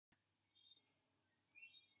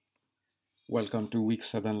Welcome to week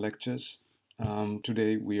 7 lectures.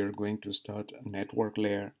 Today we are going to start a network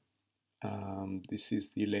layer. This is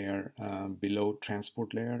the layer below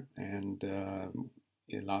transport layer, and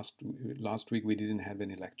last week we didn't have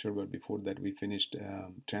any lecture, but before that we finished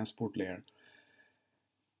transport layer.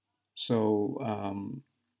 So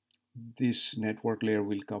this network layer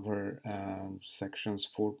will cover sections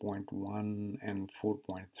 4.1 and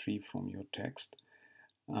 4.3 from your text.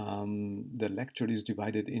 The lecture is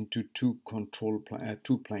divided into two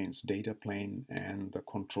planes, data plane and the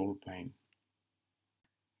control plane.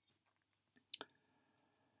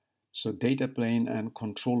 So data plane and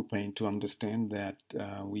control plane, to understand that,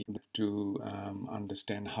 we have to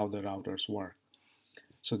understand how the routers work.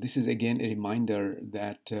 So this is again a reminder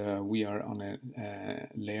that we are on a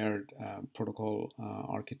layered protocol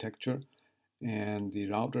architecture, and the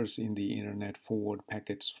routers in the internet forward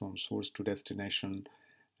packets from source to destination.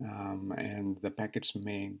 And the packets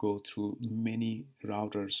may go through many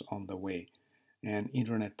routers on the way. And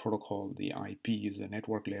internet protocol, the IP, is a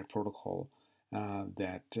network layer protocol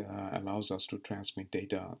that allows us to transmit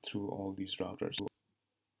data through all these routers.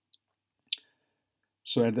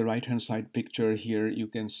 So at the right hand side picture here, you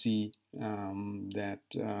can see that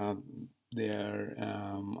there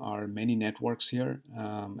are many networks here,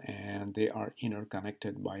 and they are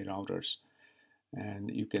interconnected by routers.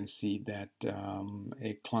 And you can see that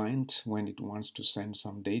a client, when it wants to send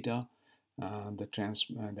some data,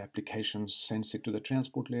 the application sends it to the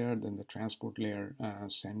transport layer, then the transport layer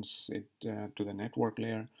sends it to the network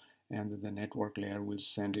layer, and then the network layer will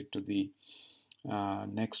send it to the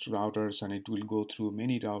next routers, and it will go through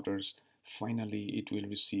many routers. Finally, it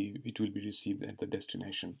will be received at the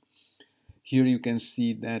destination. Here you can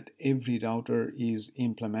see that every router is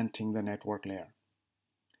implementing the network layer.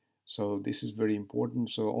 So this is very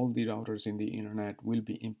important. So all the routers in the internet will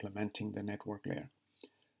be implementing the network layer.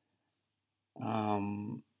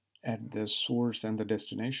 At the source and the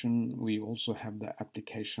destination, we also have the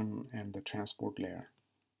application and the transport layer.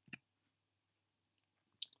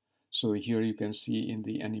 So here you can see in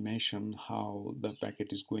the animation how the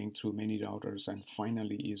packet is going through many routers and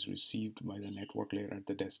finally is received by the network layer at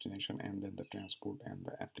the destination, and then the transport and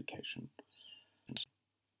the application.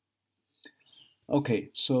 Okay,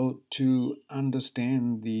 so to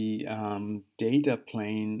understand the data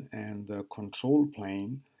plane and the control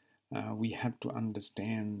plane, we have to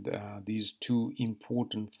understand these two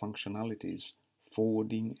important functionalities,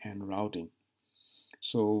 forwarding and routing.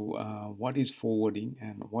 So what is forwarding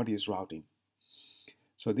and what is routing?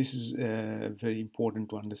 So this is very important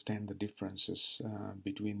to understand the differences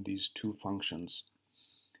between these two functions.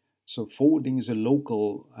 So forwarding is a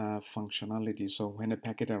local functionality. So when a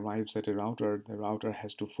packet arrives at a router, the router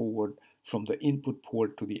has to forward from the input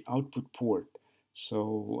port to the output port.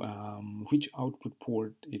 So which output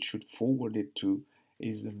port it should forward it to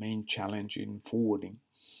is the main challenge in forwarding,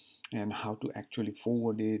 and how to actually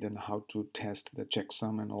forward it and how to test the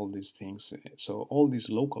checksum and all these things. So all these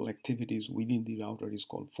local activities within the router is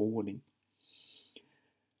called forwarding.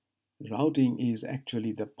 Routing is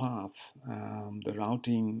actually the path. The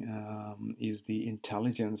routing is the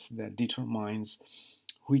intelligence that determines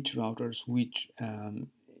which routers, which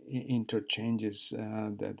interchanges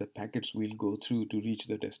the packets will go through to reach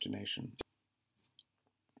the destination.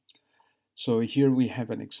 So here we have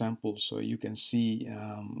an example. So you can see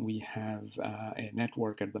we have a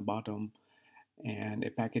network at the bottom, and a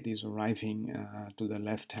packet is arriving to the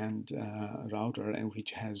left-hand router, and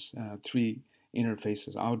which has three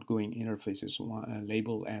interfaces, outgoing interfaces,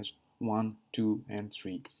 labeled as 1, 2, and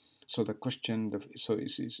 3. So the question,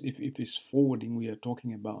 if it's forwarding we are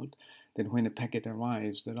talking about, then when a packet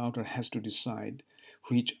arrives, the router has to decide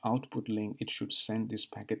which output link it should send this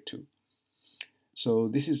packet to. So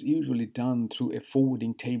this is usually done through a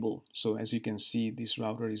forwarding table. So as you can see, this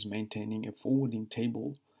router is maintaining a forwarding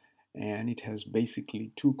table, and it has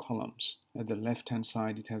basically two columns. At the left hand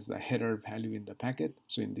side, it has the header value in the packet.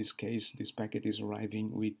 So in this case, this packet is arriving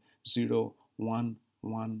with 0, 1,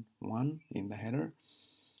 1, 1 in the header.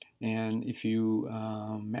 And if you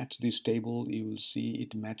match this table, you will see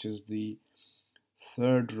it matches the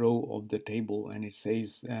third row of the table, and it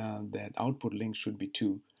says that output link should be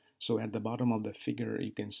 2. So at the bottom of the figure,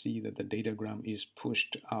 you can see that the datagram is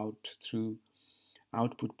pushed out through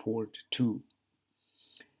output port 2.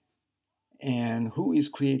 And who is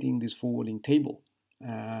creating this forwarding table?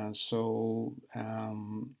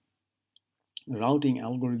 Routing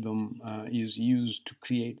algorithm is used to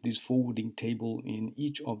create this forwarding table in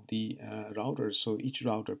each of the routers. So each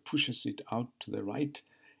router pushes it out to the right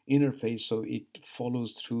interface, so it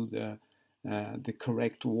follows through the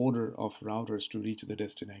correct order of routers to reach the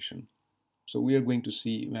destination. So we are going to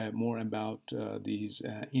see more about these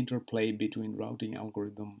interplay between routing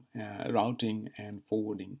and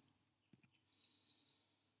forwarding.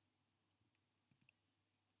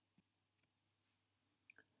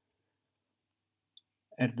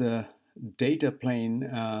 At the data plane,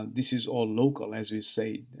 this is all local, as we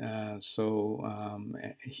said.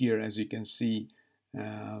 Here, as you can see,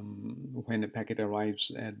 when a packet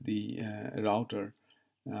arrives at the router,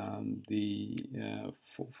 the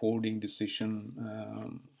forwarding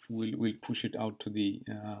decision will push it out to the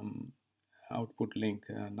output link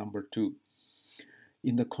number 2.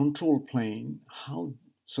 In the control plane,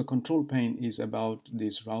 control plane is about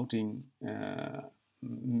this routing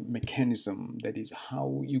mechanism, that is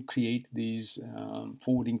how you create these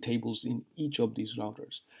forwarding tables in each of these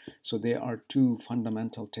routers. So there are two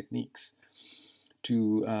fundamental techniques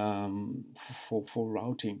to for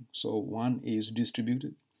routing. So one is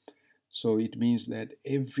distributed. So it means that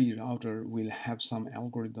every router will have some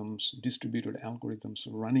algorithms, distributed algorithms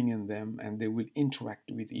running in them, and they will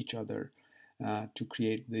interact with each other to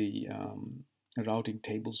create the routing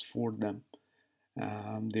tables for them.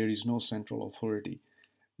 There is no central authority.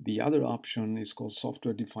 The other option is called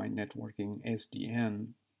software-defined networking, SDN,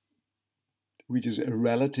 which is a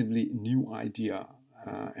relatively new idea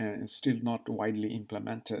and still not widely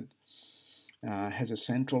implemented. Has a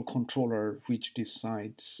central controller which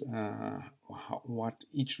decides what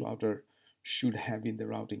each router should have in the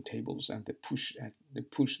routing tables, and they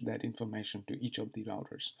push that information to each of the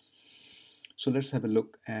routers. So let's have a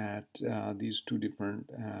look at these two different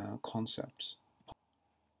concepts.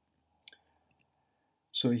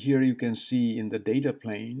 So here you can see in the data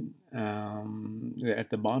plane, at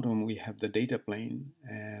the bottom we have the data plane,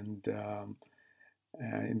 and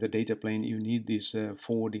in the data plane you need this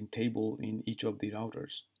forwarding table in each of the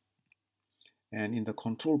routers. And in the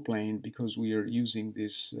control plane, because we are using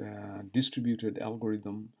this distributed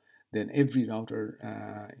algorithm, then every router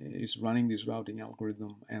is running this routing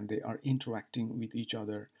algorithm, and they are interacting with each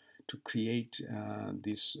other to create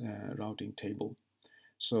this routing table.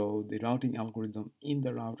 So the routing algorithm in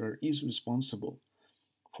the router is responsible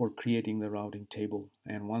for creating the routing table.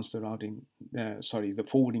 And once the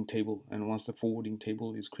forwarding table, and once the forwarding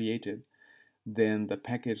table is created, then the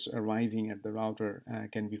packets arriving at the router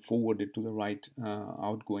can be forwarded to the right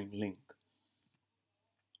outgoing link.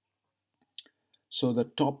 So the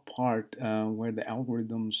top part where the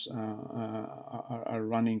algorithms are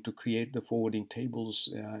running to create the forwarding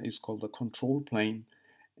tables is called the control plane,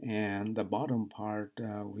 and the bottom part,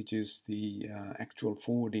 which is the actual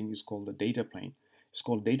forwarding, is called the data plane. It's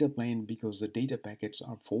called data plane because the data packets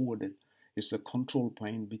are forwarded. It's the control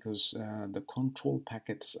plane because the control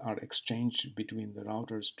packets are exchanged between the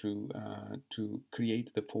routers to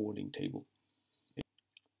create the forwarding table.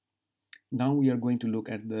 Now we are going to look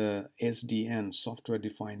at the SDN,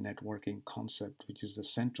 software-defined networking concept, which has a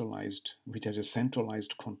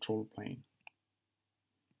centralized control plane.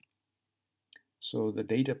 So the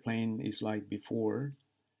data plane is like before,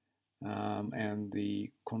 and the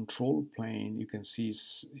control plane, you can see,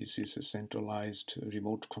 is a centralized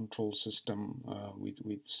remote control system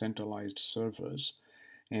with centralized servers,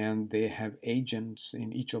 and they have agents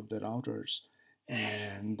in each of the routers,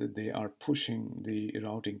 and they are pushing the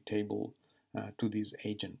routing table to these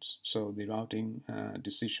agents. So the routing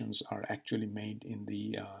decisions are actually made in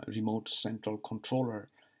the remote central controller,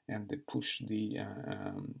 and they push the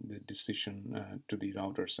decision to the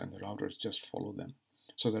routers, and the routers just follow them.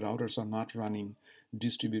 So the routers are not running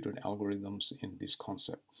distributed algorithms in this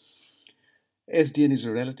concept. SDN is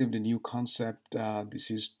a relatively new concept.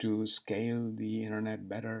 This is to scale the internet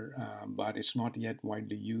better, but it's not yet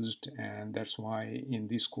widely used, and that's why in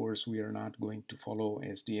this course we are not going to follow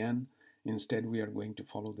SDN. Instead, we are going to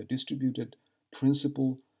follow the distributed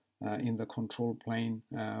principle in the control plane,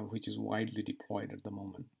 which is widely deployed at the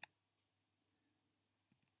moment.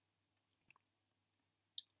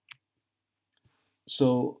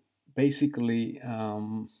 So basically,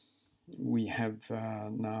 we have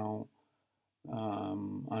now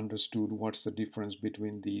understood what's the difference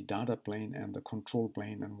between the data plane and the control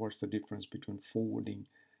plane, and what's the difference between forwarding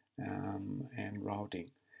and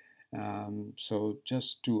routing. So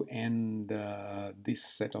just to end this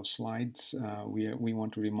set of slides, we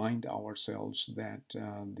want to remind ourselves that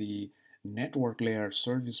the network layer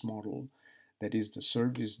service model, that is the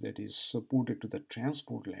service that is supported to the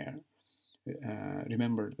transport layer,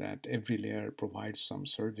 remember that every layer provides some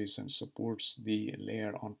service and supports the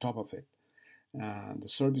layer on top of it. The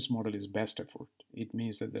service model is best effort. It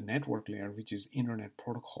means that the network layer, which is Internet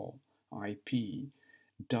Protocol, IP,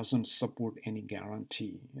 doesn't support any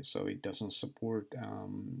guarantee. So it doesn't support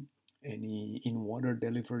any in-water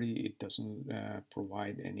delivery. It doesn't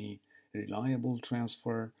provide any reliable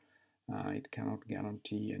transfer. It cannot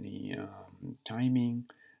guarantee any timing,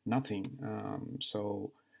 nothing.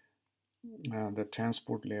 So the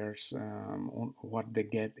transport layers, what they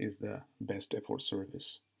get is the best effort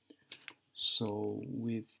service. So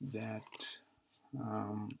with that,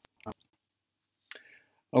 um,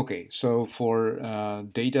 okay, so for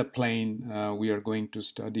data plane, we are going to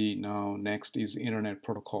study now. Next is Internet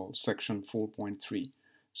Protocol, section 4.3.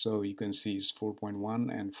 So you can see it's 4.1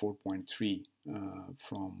 and 4.3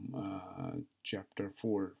 from chapter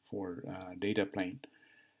 4 for data plane.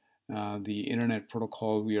 The Internet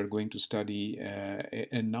Protocol, we are going to study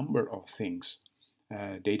a number of things.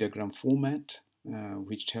 Datagram format,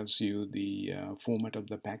 which tells you the format of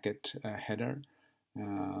the packet header.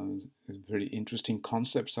 Very interesting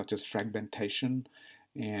concepts such as fragmentation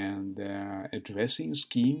and addressing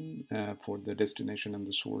scheme for the destination and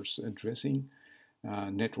the source addressing,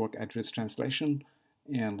 network address translation,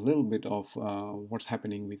 and a little bit of what's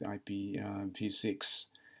happening with IPv6.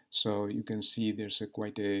 So you can see there's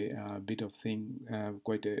quite a bit of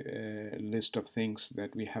quite a list of things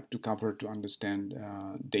that we have to cover to understand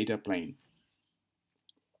data plane.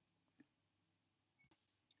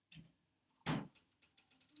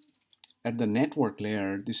 At the network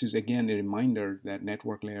layer, this is again a reminder that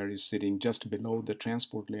network layer is sitting just below the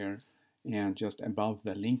transport layer and just above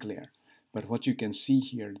the link layer. But what you can see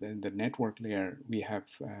here, the network layer, we have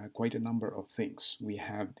quite a number of things. We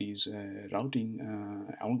have these routing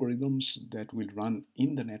algorithms that will run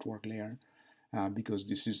in the network layer because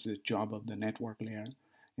this is the job of the network layer.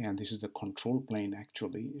 And this is the control plane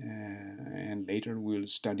actually. And later we'll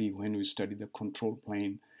study, when we study the control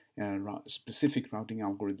plane, specific routing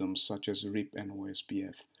algorithms such as RIP and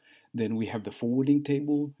OSPF. Then we have the forwarding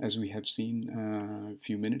table, as we have seen a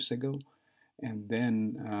few minutes ago. And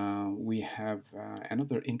then we have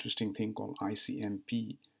another interesting thing called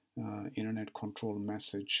ICMP, Internet Control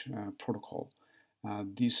Message Protocol.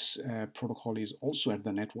 This protocol is also at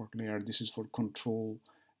the network layer. This is for control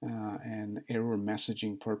and error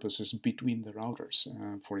messaging purposes between the routers.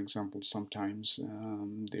 For example, sometimes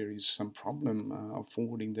there is some problem of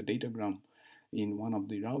forwarding the datagram in one of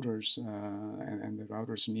the routers, and the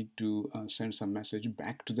routers need to send some message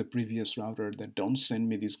back to the previous router that don't send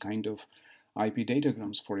me this kind of IP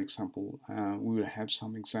datagrams, for example. We will have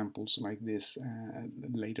some examples like this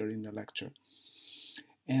later in the lecture.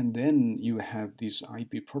 And then you have this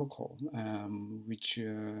IP protocol, which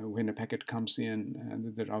when a packet comes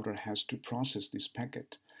in, the router has to process this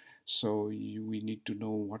packet. So we need to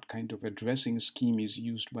know what kind of addressing scheme is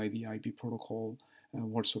used by the IP protocol,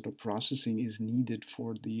 what sort of processing is needed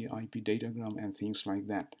for the IP datagram, and things like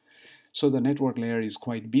that. So the network layer is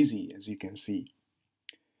quite busy, as you can see.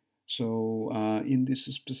 So in this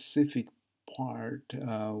specific part,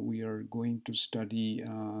 we are going to study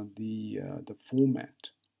the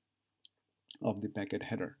format of the packet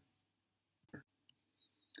header.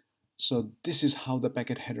 So this is how the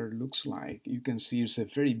packet header looks like. You can see it's a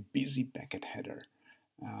very busy packet header.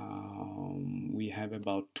 We have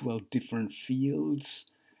about 12 different fields,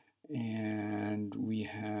 and we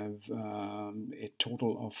have a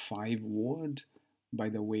total of 5 words, by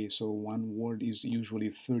the way. So one word is usually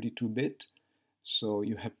 32-bit. So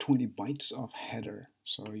you have 20 bytes of header.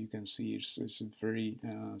 So you can see it's very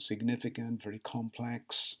significant, very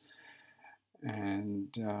complex. And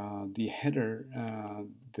the header,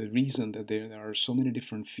 the reason that there are so many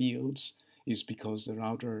different fields is because the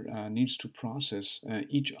router needs to process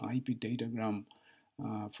each IP datagram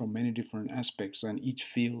from many different aspects, and each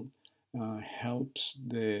field helps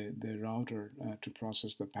the router to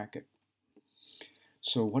process the packet.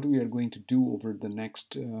 So what we are going to do over the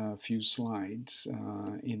next few slides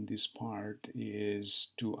in this part is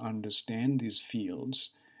to understand these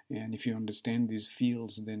fields. And if you understand these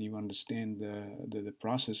fields, then you understand the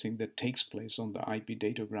processing that takes place on the IP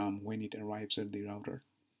datagram when it arrives at the router.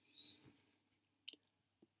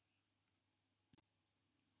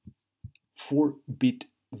 4-bit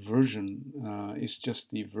version is just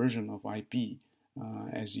the version of IP.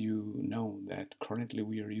 As you know that currently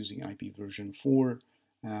we are using IP version 4,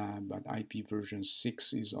 but IP version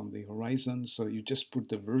 6 is on the horizon. So you just put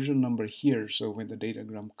the version number here, so when the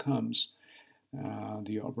datagram comes,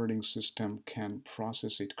 the operating system can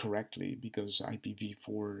process it correctly, because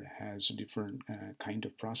IPv4 has different kind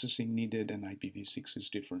of processing needed and IPv6 is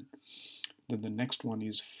different. Then the next one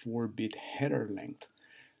is 4-bit header length.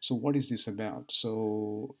 So what is this about?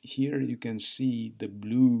 So here you can see the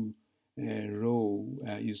blue row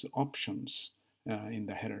is options in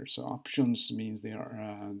the header. So options means they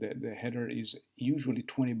are the header is usually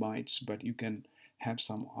 20 bytes, but you can have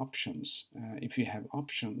some options. If you have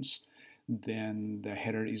options, then the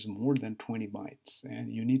header is more than 20 bytes,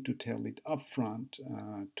 and you need to tell it upfront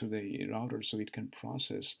to the router so it can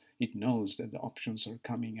process. It knows that the options are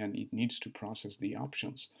coming and it needs to process the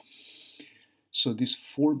options. So this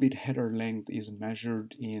 4-bit header length is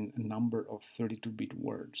measured in a number of 32-bit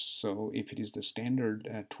words. So if it is the standard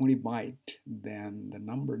 20 byte, then the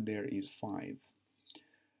number there is 5.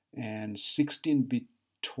 And 16-bit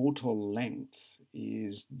total length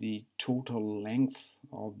is the total length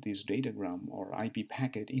of this datagram or IP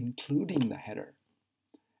packet, including the header.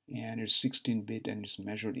 And it's 16-bit and it's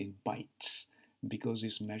measured in bytes. Because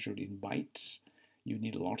it's measured in bytes, you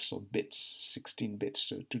need lots of bits, 16 bits,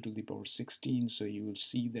 so 2 to the power 16. So you will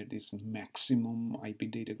see that this maximum IP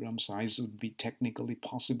datagram size would be technically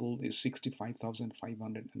possible is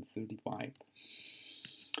 65,535.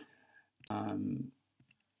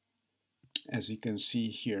 As you can see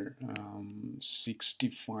here,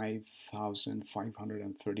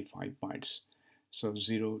 65,535 bytes. So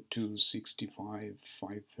 0 to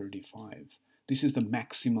 65,535. This is the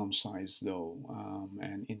maximum size though,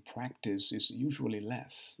 and in practice is usually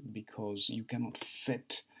less because you cannot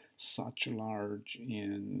fit such large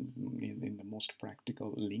in the most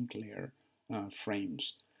practical link layer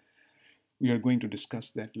frames. We are going to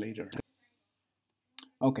discuss that later.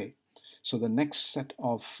 Okay, so the next set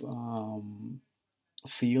of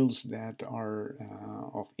fields that are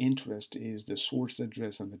of interest is the source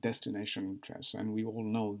address and the destination address, and we all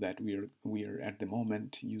know that we are at the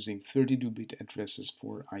moment using 32-bit addresses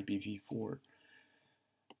for IPv4.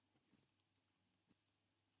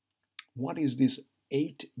 What is this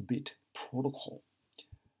 8-bit protocol?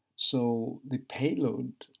 So the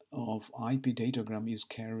payload of IP datagram is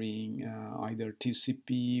carrying either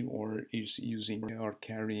TCP or is using or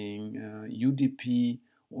carrying UDP,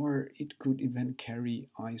 or it could even carry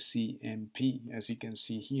ICMP, as you can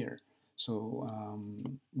see here. So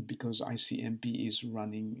because ICMP is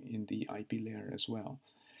running in the IP layer as well.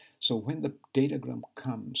 So when the datagram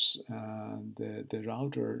comes, the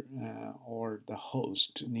router or the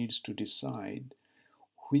host needs to decide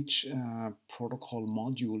which protocol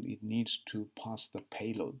module it needs to pass the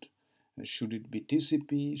payload. Should it be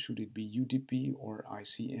TCP, should it be UDP, or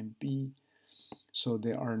ICMP? So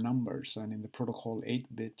there are numbers, and in the protocol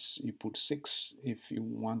 8 bits, you put 6 if you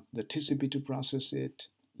want the TCP to process it,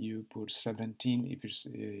 you put 17 if it's a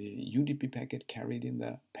UDP packet carried in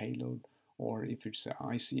the payload, or if it's an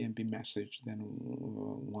ICMP message, then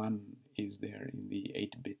 1 is there in the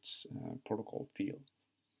 8 bits protocol field.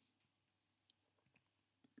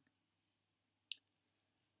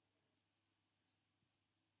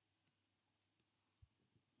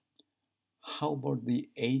 How about the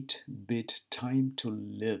 8-bit time to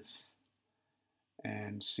live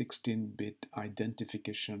and 16-bit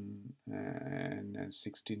identification and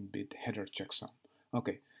 16-bit header checksum?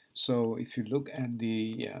 Okay, so if you look at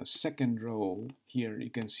the second row here,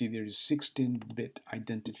 you can see there is 16-bit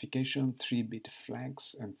identification, 3-bit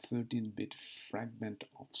flags, and 13-bit fragment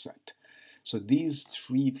offset. So these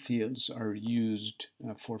 3 fields are used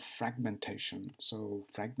for fragmentation. So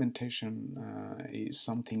fragmentation is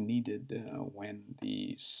something needed when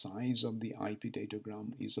the size of the IP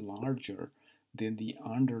datagram is larger than the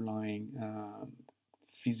underlying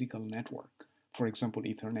physical network. For example,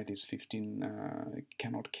 Ethernet is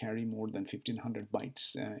cannot carry more than 1500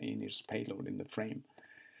 bytes in its payload in the frame.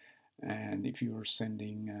 And if you are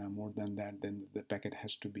sending more than that, then the packet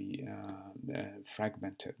has to be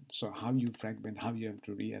fragmented. So how you fragment, how you have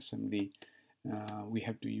to reassembly, we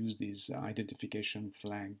have to use these identification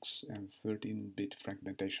flags and 13-bit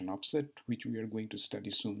fragmentation offset, which we are going to study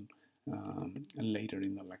soon later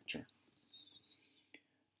in the lecture.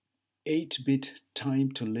 8-bit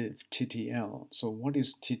time to live, TTL. So what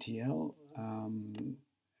is TTL?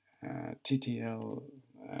 TTL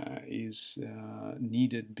is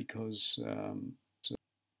needed because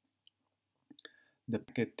the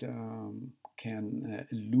packet can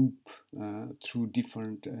loop through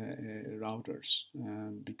different routers,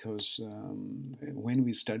 because when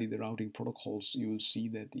we study the routing protocols, you will see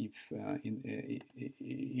that if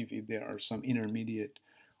there are some intermediate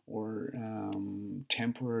or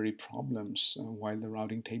temporary problems while the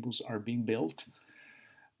routing tables are being built,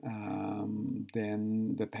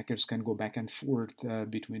 then the packets can go back and forth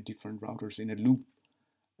between different routers in a loop,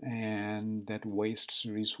 and that wastes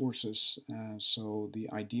resources. So the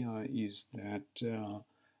idea is that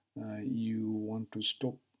you want to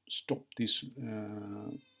stop this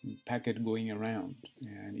packet going around,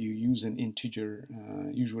 and you use an integer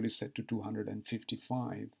usually set to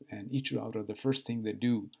 255, and each router, the first thing they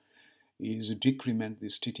do is decrement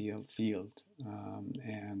this TTL field,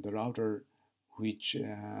 and the router which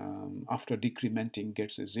after decrementing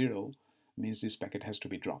gets a 0, means this packet has to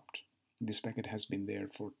be dropped. This packet has been there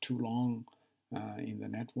for too long in the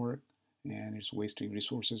network, and it's wasting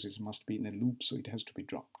resources. It must be in a loop, so it has to be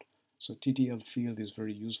dropped. So TTL field is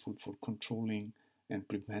very useful for controlling and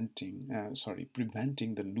preventing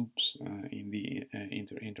the loops in the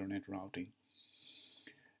internet routing.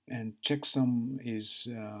 And checksum is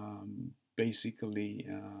basically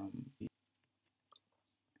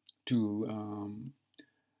to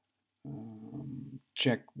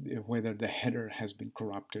check whether the header has been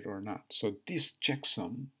corrupted or not. So this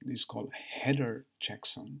checksum is called header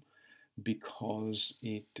checksum because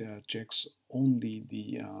it checks only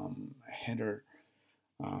the header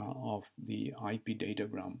of the IP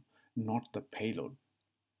datagram, not the payload.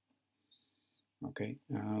 Okay,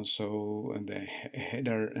 so the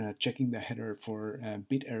header, checking the header for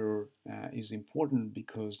bit error is important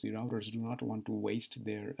because the routers do not want to waste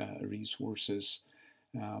their resources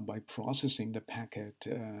by processing the packet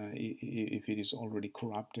if it is already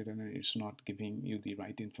corrupted and it's not giving you the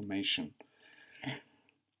right information.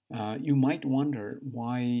 You might wonder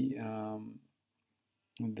why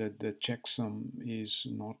the checksum is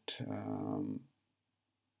not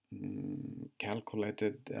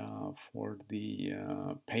calculated for the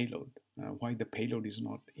payload. Why the payload is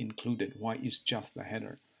not included? Why is just the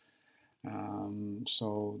header?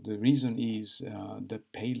 So the reason is the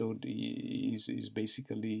payload is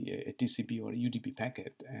basically a TCP or UDP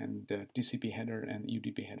packet, and TCP header and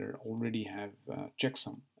UDP header already have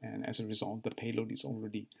checksum, and as a result the payload is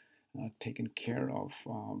already taken care of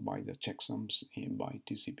by the checksums by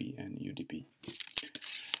TCP and UDP.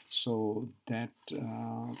 So that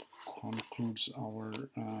concludes our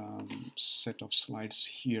set of slides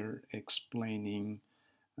here explaining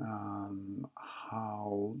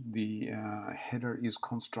how the header is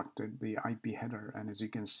constructed, the IP header. And as you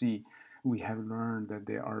can see, we have learned that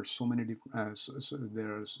there are so many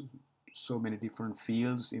different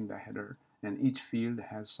fields in the header, and each field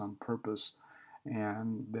has some purpose,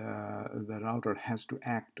 and the router has to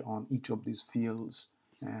act on each of these fields,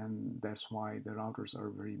 and that's why the routers are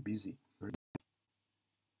very busy.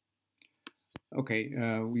 Okay,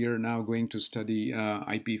 we are now going to study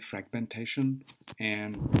IP fragmentation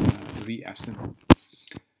and reassembly.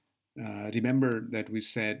 Remember that we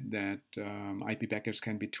said that IP packets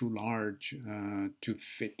can be too large to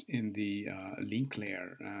fit in the link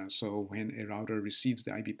layer. So when a router receives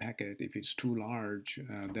the IP packet, if it's too large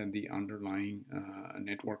than the underlying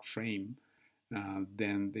network frame,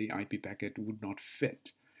 then the IP packet would not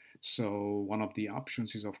fit. So one of the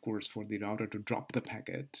options is, of course, for the router to drop the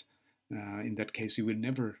packet. In that case, you will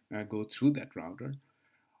never go through that router.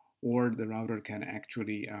 Or the router can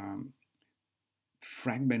actually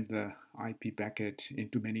fragment the IP packet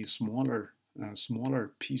into many smaller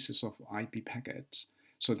pieces of IP packets,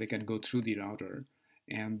 so they can go through the router,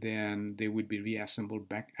 and then they would be reassembled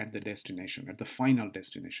back at the destination, at the final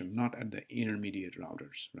destination, not at the intermediate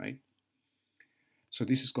routers, right? So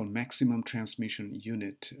this is called maximum transmission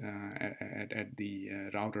unit at the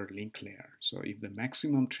router link layer. So if the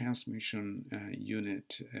maximum transmission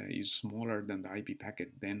unit is smaller than the IP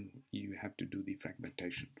packet, then you have to do the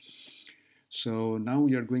fragmentation. So now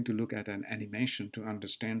we are going to look at an animation to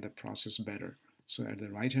understand the process better. So at the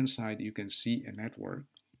right hand side, you can see a network.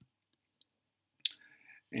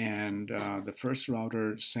 And the first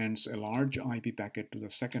router sends a large IP packet to the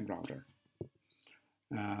second router.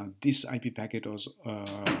 This IP packet was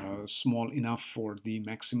small enough for the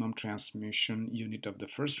maximum transmission unit of the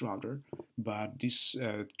first router, but this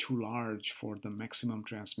too large for the maximum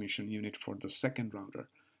transmission unit for the second router.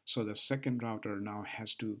 So the second router now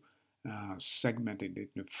has to segment it,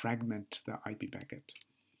 fragment the IP packet.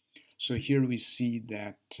 So here we see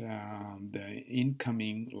that the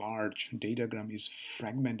incoming large datagram is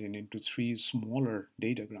fragmented into 3 smaller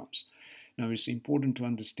datagrams. Now it's important to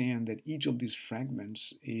understand that each of these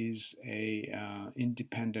fragments is a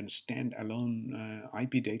independent standalone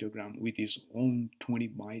IP datagram with its own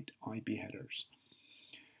 20-byte IP headers.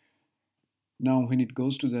 Now when it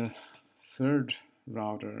goes to the third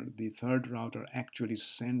router, the third router actually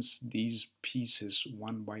sends these pieces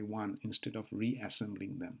one by one instead of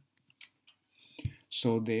reassembling them.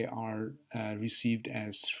 So they are received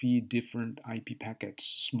as 3 different IP packets,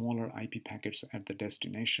 smaller IP packets at the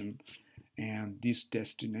destination. And this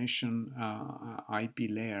destination IP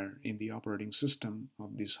layer in the operating system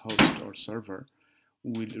of this host or server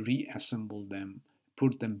will reassemble them,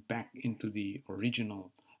 put them back into the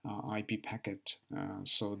original IP packet.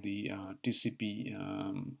 So the TCP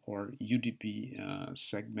or UDP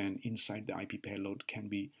segment inside the IP payload can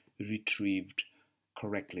be retrieved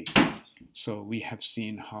correctly. So we have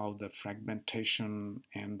seen how the fragmentation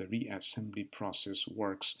and the reassembly process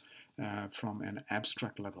works from an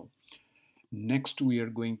abstract level. Next, we are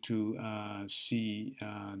going to see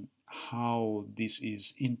how this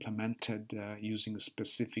is implemented using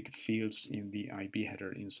specific fields in the IP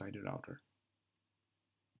header inside the router.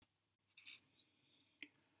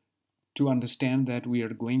 To understand that, we are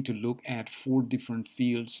going to look at 4 different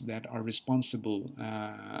fields that are responsible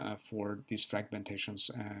for these fragmentations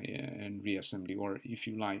and reassembly, or if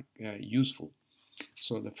you like, useful.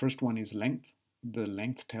 So the first one is length. The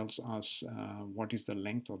length tells us what is the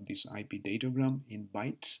length of this IP datagram in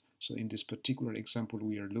bytes. So in this particular example,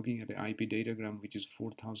 we are looking at the IP datagram which is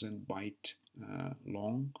 4000 byte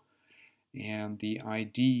long, and the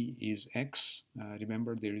ID is X.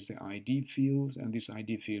 Remember, there is the ID field, and this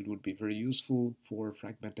ID field would be very useful for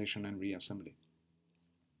fragmentation and reassembly.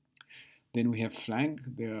 Then we have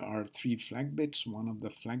flag. There are 3 flag bits. One of the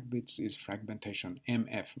flag bits is fragmentation,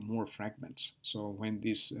 MF, more fragments. So when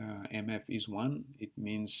this MF is 1, it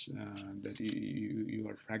means that you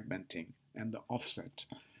are fragmenting. And the offset.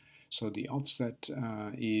 So the offset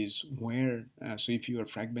is where, so if you are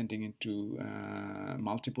fragmenting into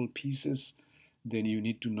multiple pieces, then you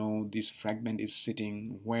need to know this fragment is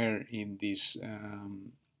sitting where in this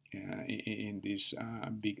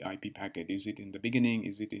big IP packet. Is it in the beginning?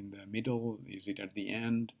 Is it in the middle? Is it at the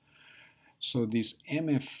end? So this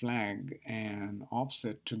MF flag and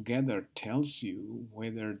offset together tells you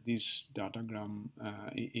whether this datagram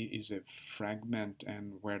is a fragment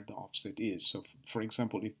and where the offset is. So for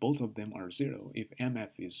example, if both of them are 0, if MF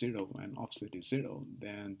is 0 and offset is 0,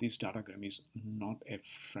 then this datagram is not a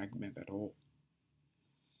fragment at all.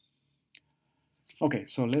 Okay,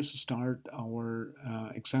 so let's start our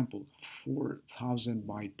example, 4000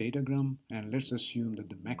 byte datagram, and let's assume that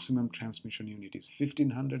the maximum transmission unit is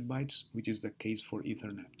 1500 bytes, which is the case for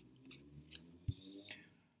Ethernet.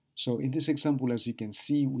 So in this example, as you can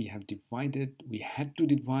see, we had to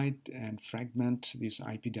divide and fragment this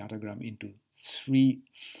IP datagram into 3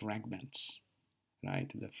 fragments,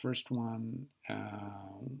 right? The first one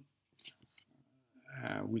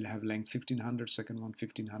will have length 1500, second one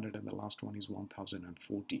 1500, and the last one is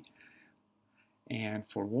 1040. And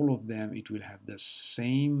for all of them, it will have the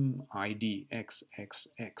same ID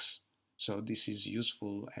XXX. So this is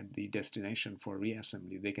useful at the destination for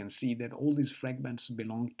reassembly. They can see that all these fragments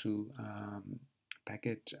belong to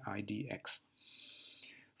packet ID X.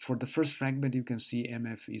 For the first fragment, you can see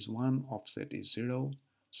MF is 1, offset is 0.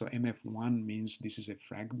 So MF1 means this is a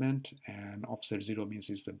fragment, and offset 0 means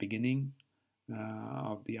it's the beginning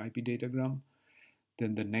of the IP datagram.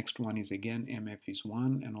 Then the next one is again MF is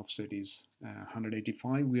 1 and offset is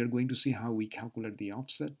 185. We are going to see how we calculate the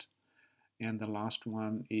offset. And the last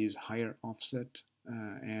one is higher offset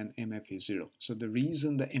and MF is 0. So the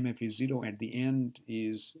reason the MF is 0 at the end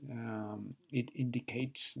is it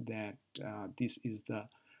indicates that this is the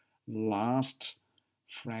last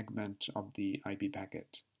fragment of the IP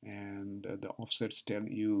packet, and the offsets tell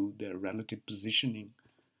you the relative positioning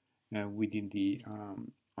within the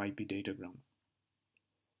IP datagram.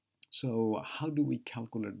 So how do we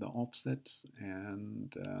calculate the offsets,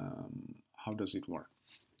 and how does it work?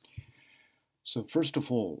 So first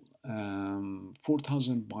of all,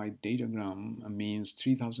 4000 byte datagram means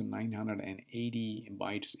 3980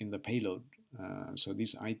 bytes in the payload. So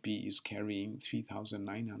this IP is carrying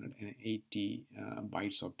 3980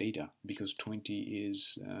 bytes of data because 20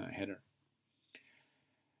 is header.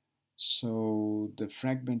 So the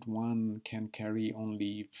fragment 1 can carry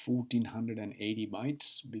only 1480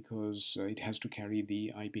 bytes because it has to carry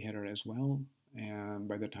the IP header as well. And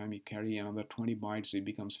by the time you carry another 20 bytes, it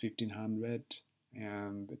becomes 1500,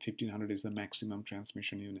 and 1500 is the maximum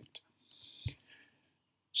transmission unit.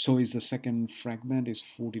 So is the second fragment is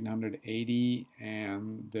 1480,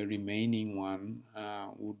 and the remaining one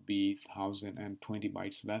would be 1020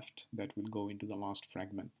 bytes left that will go into the last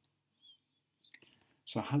fragment.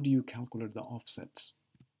 So how do you calculate the offsets?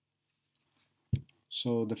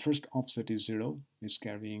 So the first offset is 0, is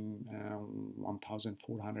carrying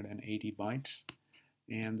 1480 bytes.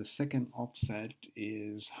 And the second offset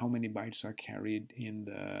is how many bytes are carried in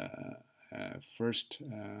the first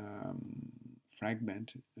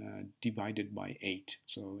fragment divided by 8.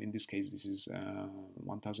 So in this case, this is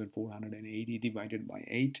 1480 divided by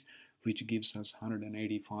 8, which gives us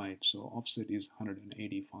 185. So offset is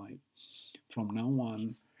 185. From now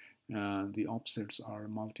on, the offsets are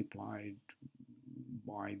multiplied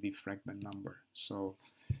by the fragment number. So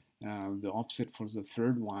the offset for the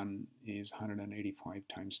third one is 185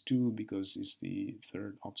 times 2 because it's the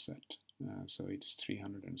third offset. So it's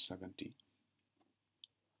 370.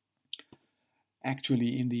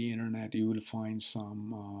 Actually, in the internet, you will find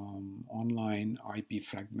some online IP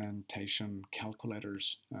fragmentation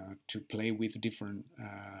calculators to play with different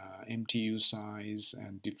MTU size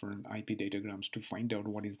and different IP datagrams to find out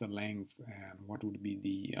what is the length and what would be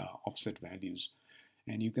the offset values.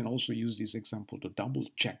 And you can also use this example to double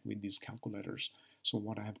check with these calculators. So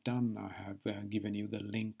what I have done, I have given you the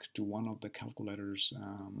link to one of the calculators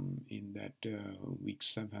in that week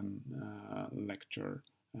 7 lecture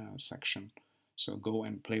section. So go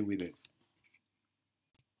and play with it.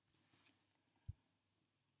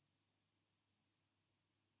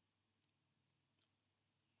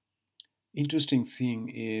 Interesting thing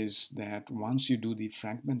is that once you do the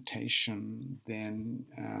fragmentation, then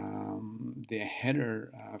the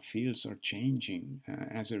header fields are changing.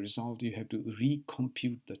 As a result, you have to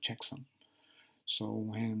recompute the checksum. So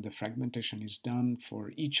when the fragmentation is done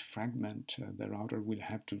for each fragment, the router will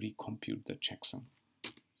have to recompute the checksum.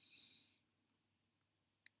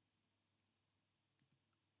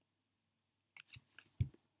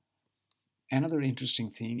 Another interesting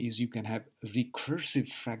thing is you can have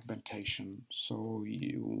recursive fragmentation. So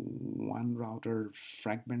one router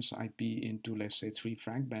fragments IP into, let's say, 3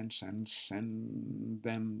 fragments and sends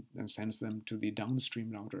them to the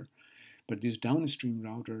downstream router. But this downstream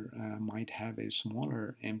router might have a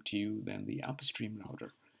smaller MTU than the upstream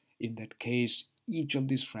router. In that case, each of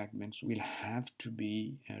these fragments will have to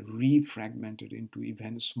be refragmented into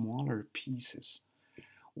even smaller pieces.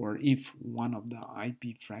 Or if one of the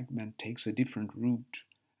IP fragment takes a different route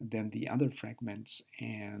than the other fragments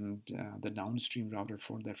and the downstream router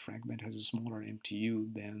for that fragment has a smaller MTU,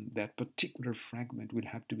 then that particular fragment will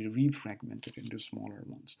have to be refragmented into smaller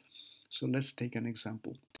ones. So let's take an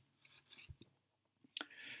example.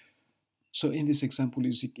 So in this example,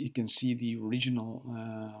 you can see the original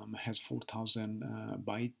has 4,000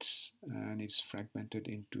 bytes and it's fragmented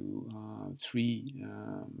into 3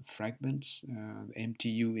 fragments. The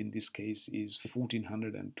MTU in this case is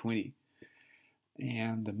 1420.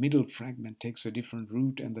 And the middle fragment takes a different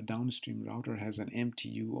route and the downstream router has an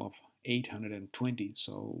MTU of 820.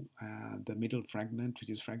 So the middle fragment, which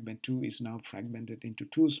is fragment 2, is now fragmented into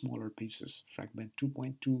 2 smaller pieces, fragment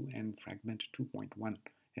 2.2 and fragment 2.1.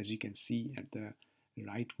 As you can see at the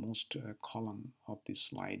rightmost column of this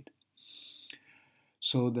slide.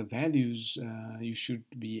 So the values, you should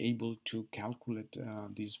be able to calculate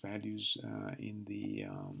these values in the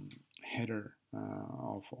header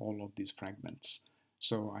of all of these fragments.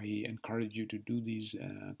 So I encourage you to do these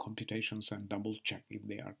computations and double check if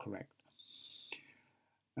they are correct.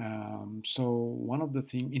 So one of the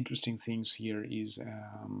interesting things here is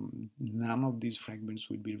none of these fragments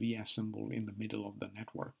will be reassembled in the middle of the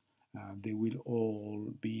network. They will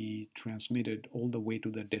all be transmitted all the way to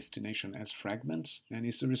the destination as fragments, and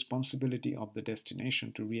it's the responsibility of the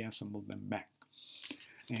destination to reassemble them back.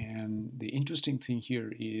 And the interesting thing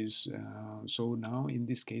here is, so now in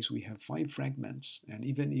this case we have 5 fragments, and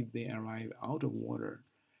even if they arrive out of order,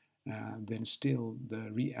 then still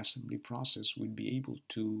the reassembly process will be able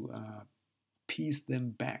to piece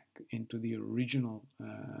them back into the original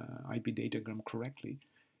IP datagram correctly,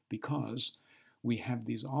 because we have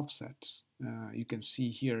these offsets. You can see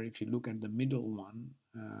here, if you look at the middle one,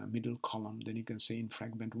 middle column, then you can see in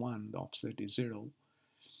fragment 1 the offset is 0.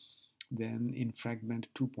 Then in fragment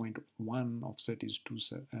 2.1 offset is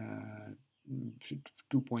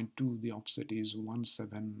 2.2, the offset is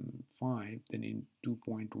 175. Then in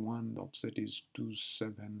 2.1 the offset is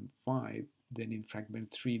 275. Then in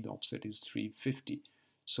fragment 3 the offset is 350.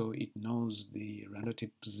 So it knows the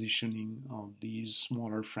relative positioning of these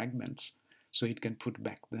smaller fragments, so it can put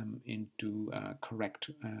back them into correct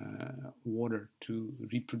order to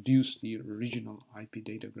reproduce the original IP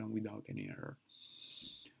datagram without any error.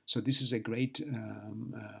 So this is a great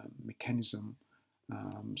mechanism.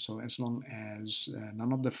 So as long as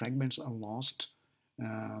none of the fragments are lost,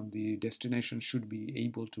 the destination should be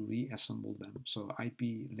able to reassemble them. So IP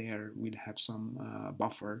layer will have some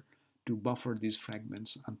buffer to buffer these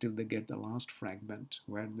fragments until they get the last fragment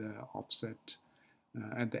where the offset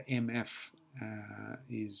at the MF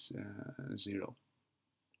is 0.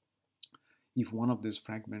 If one of these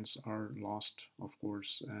fragments are lost, of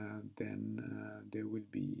course, then there will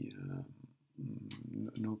be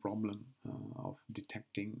no problem of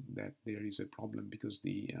detecting that there is a problem, because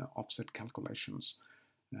the offset calculations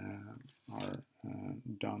are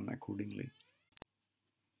done accordingly.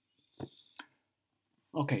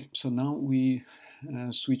 Okay, so now we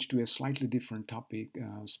switch to a slightly different topic,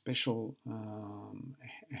 special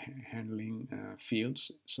handling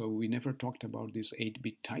fields. So we never talked about this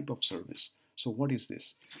 8-bit type of service. So what is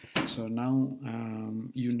this? So now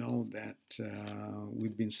you know that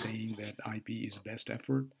we've been saying that IP is best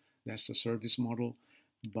effort. That's the service model.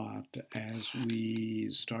 But as we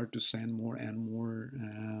start to send more and more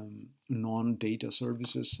non-data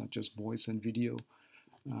services such as voice and video,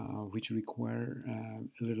 which require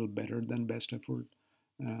a little better than best effort,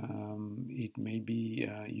 it may be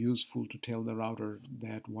useful to tell the router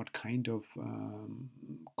that what kind of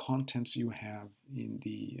contents you have in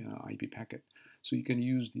the IP packet. So you can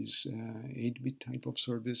use this 8-bit type of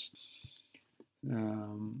service,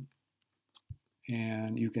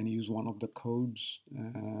 and you can use one of the codes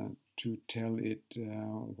to tell it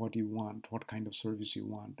what you want, what kind of service you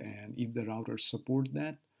want. And if the routers support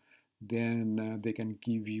that, then they can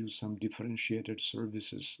give you some differentiated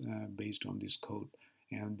services based on this code.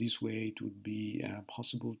 And this way it would be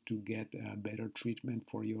possible to get better treatment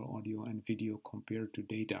for your audio and video compared to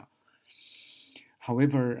data.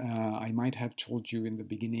 However, I might have told you in the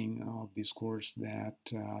beginning of this course that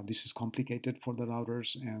this is complicated for the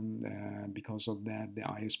routers, and because of that, the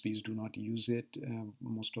ISPs do not use it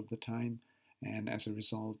most of the time. And as a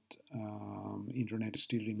result, internet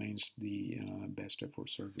still remains the best effort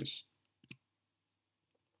service.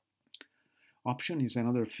 Option is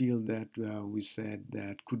another field that we said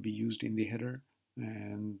that could be used in the header,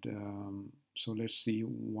 and so let's see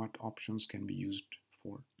what options can be used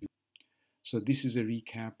for. So this is a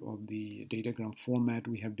recap of the datagram format.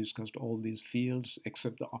 We have discussed all these fields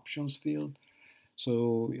except the options field.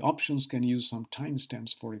 So options can use some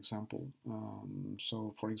timestamps, for example.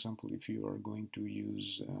 So for example, if you are going to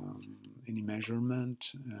use any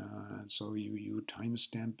measurement, so you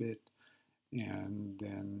timestamp it, and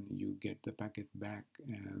then you get the packet back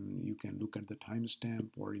and you can look at the timestamp.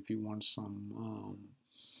 Or if you want some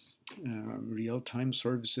real-time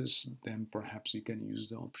services, then perhaps you can use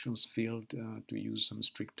the options field to use some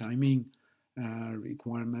strict timing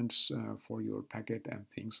requirements for your packet and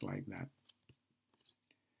things like that.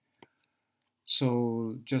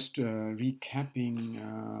 So just recapping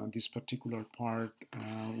this particular part,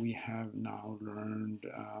 we have now learned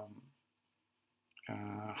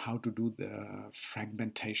how to do the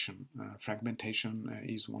fragmentation. Fragmentation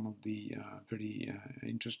is one of the very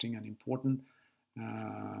interesting and important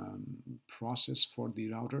process for the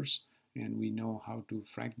routers, and we know how to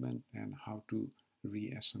fragment and how to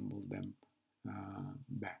reassemble them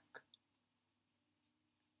back.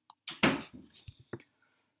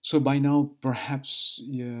 So by now, perhaps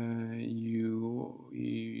you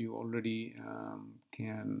already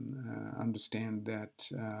can understand that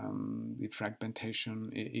the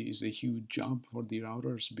fragmentation is a huge job for the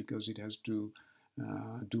routers, because it has to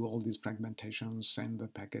do all these fragmentations, send the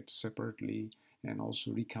packets separately, and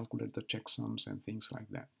also recalculate the checksums and things like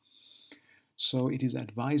that. So it is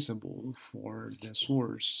advisable for the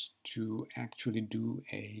source to actually do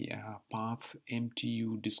a path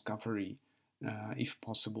MTU discovery if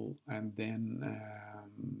possible, and then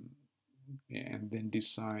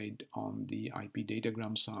decide on the IP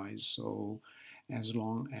datagram size. So as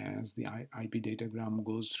long as the IP datagram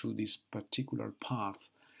goes through this particular path,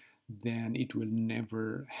 then it will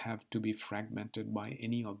never have to be fragmented by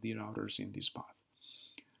any of the routers in this path.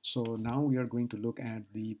 So now we are going to look at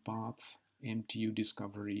the path MTU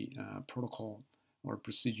discovery protocol, or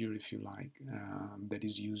procedure if you like, that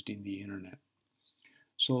is used in the internet.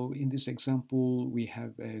 So in this example, we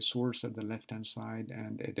have a source at the left-hand side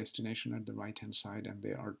and a destination at the right-hand side, and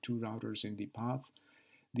there are two routers in the path.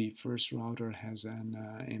 The first router has an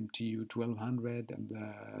MTU 1200, and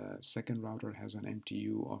the second router has an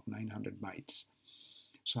MTU of 900 bytes.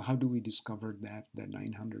 So how do we discover that the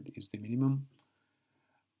 900 is the minimum?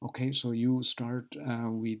 Okay, so you start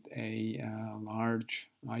with a large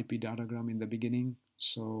IP datagram in the beginning.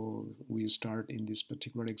 So we start in this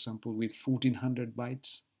particular example with 1400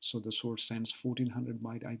 bytes. So the source sends 1400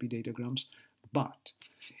 byte IP datagrams, but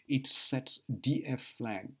it sets DF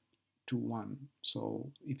flag to 1. So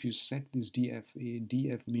if you set this DF,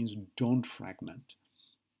 DF means don't fragment.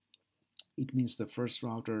 It means the first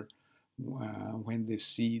router, when they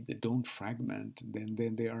see the don't fragment,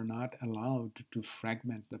 then they are not allowed to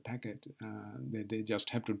fragment the packet. They just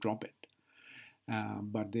have to drop it.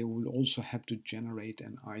 But they will also have to generate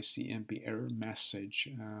an ICMP error message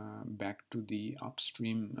back to the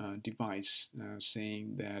upstream device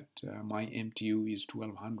saying that my MTU is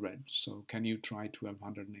 1200, so can you try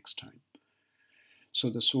 1200 next time? So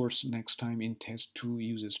the source next time in test 2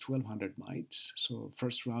 uses 1200 bytes. So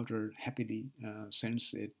first router happily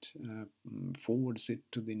sends it, forwards it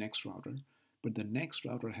to the next router. But the next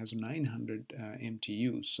router has 900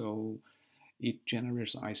 MTU, so it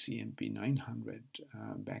generates ICMP 900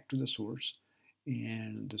 back to the source.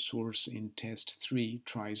 and the source in test 3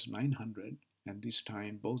 tries 900, and this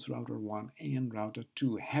time both router 1 and router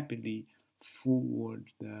 2 happily forward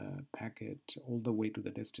the packet all the way to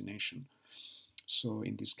the destination. So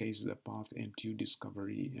in this case, the path MTU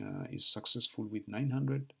discovery is successful with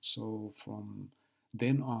 900. So from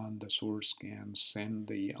then on, the source can send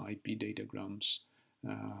the IP datagrams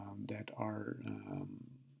that are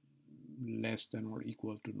less than or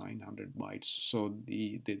equal to 900 bytes. So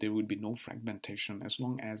there would be no fragmentation as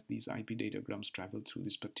long as these IP datagrams travel through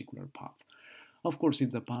this particular path. Of course,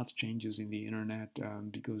 if the path changes in the internet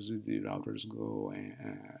because the routers go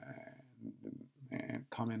and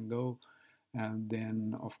come and go, and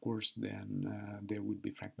then of course there would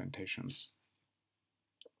be fragmentations,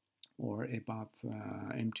 or a path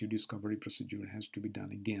MTU discovery procedure has to be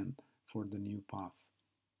done again for the new path.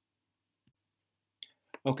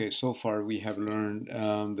 Okay, so far we have learned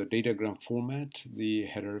the datagram format, the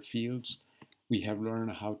header fields. We have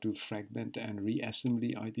learned how to fragment and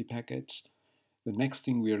reassembly IP packets. The next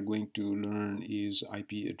thing we are going to learn is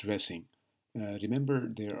IP addressing.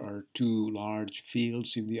 Remember, there are two large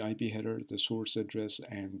fields in the IP header, the source address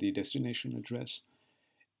and the destination address.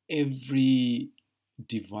 Every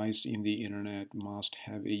device in the internet must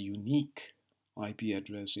have a unique IP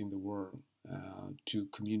address in the world to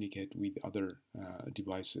communicate with other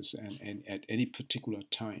devices and at any particular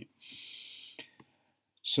time.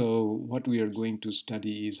 So what we are going to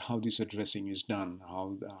study is how this addressing is done,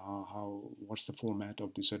 what's the format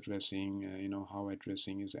of this addressing, how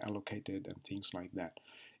addressing is allocated and things like that.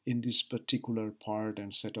 In this particular part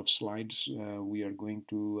and set of slides, we are going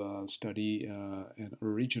to study an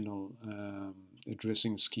original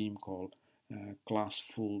addressing scheme called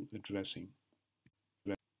classful addressing.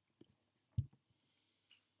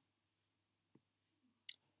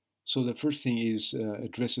 So the first thing is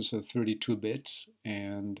addresses are 32 bits,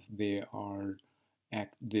 and they are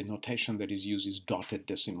the notation that is used is dotted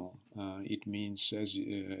decimal. It means, as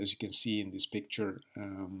you can see in this picture,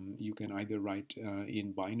 you can either write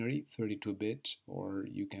in binary 32-bit, or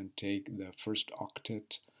you can take the first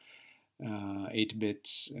octet 8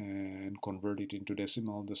 bits and convert it into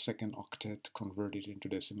decimal, the second octet convert it into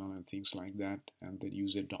decimal, and things like that, and then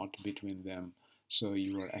use a dot between them. So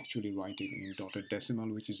you are actually writing in dotted decimal,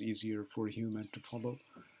 which is easier for a human to follow.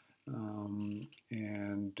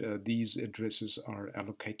 These addresses are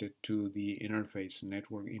allocated to the interface,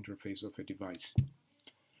 network interface of a device.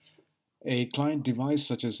 A client device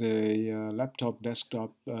such as a laptop,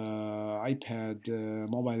 desktop, iPad,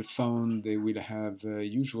 mobile phone, they will have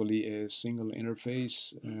usually a single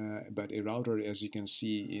interface, but a router, as you can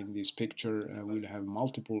see in this picture, will have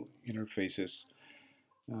multiple interfaces.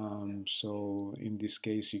 So in this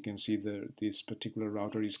case, you can see this particular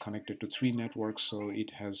router is connected to 3 networks, so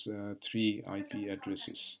it has 3 IP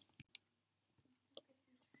addresses.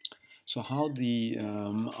 So how the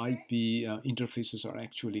IP interfaces are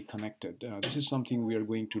actually connected. This is something we are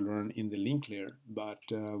going to learn in the link layer, but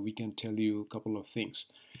we can tell you a couple of things.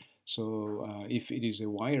 So if it is a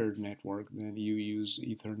wired network, then you use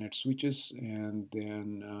Ethernet switches, and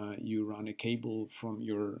then you run a cable from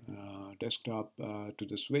your desktop to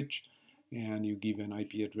the switch, and you give an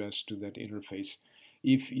IP address to that interface.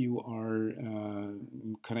 If you are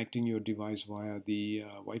connecting your device via the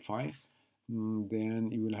Wi-Fi,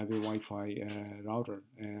 then you will have a Wi-Fi router,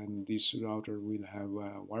 and this router will have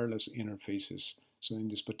wireless interfaces. So in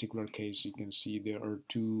this particular case, you can see there are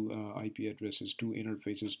 2 IP addresses, 2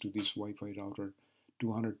 interfaces to this Wi-Fi router,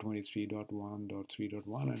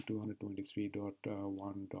 223.1.3.1 and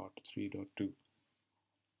 223.1.3.2.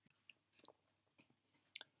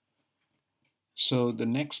 So the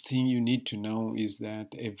next thing you need to know is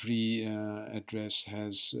that every address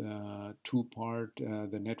has 2 parts,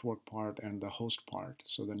 the network part and the host part.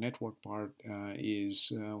 So the network part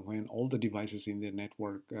is when all the devices in the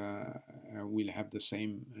network will have the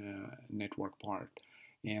same network part,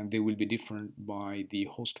 and they will be different by the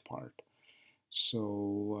host part.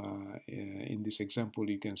 So in this example,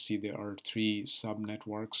 you can see there are 3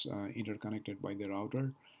 subnetworks interconnected by the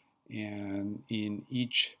router, and in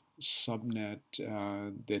each subnet,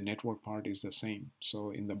 the network part is the same.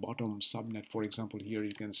 So in the bottom subnet, for example, here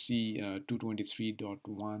you can see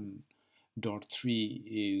 223.1.3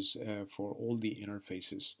 is for all the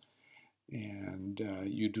interfaces, and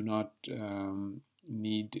you do not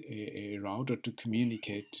need a router to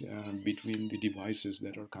communicate between the devices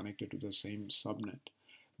that are connected to the same subnet.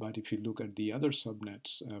 But if you look at the other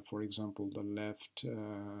subnets, for example, the left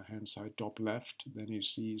hand side, top left, then you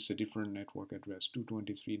see it's a different network address,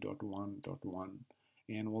 223.1.1,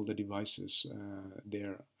 and all the devices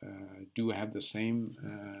there do have the same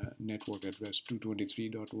network address,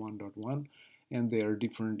 223.1.1, and they are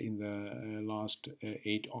different in the last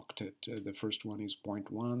 8 octet. The first one is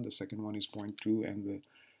 0.1, the second one is 0.2, and the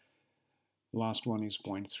last one is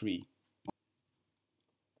 0.3.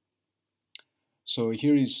 So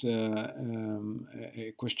here is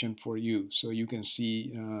a question for you. So you can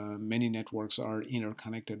see many networks are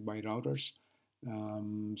interconnected by routers.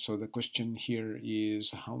 So the question here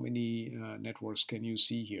is, how many networks can you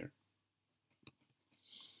see here?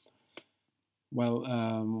 Well,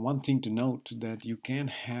 one thing to note that you can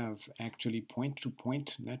have actually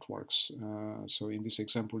point-to-point networks. So in this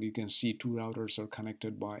example, you can see 2 routers are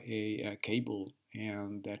connected by a cable,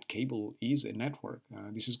 and that cable is a network.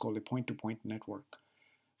 This is called a point-to-point network.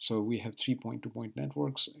 So we have 3 point-to-point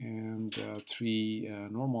networks and 3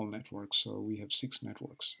 normal networks. So we have 6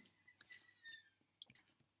 networks.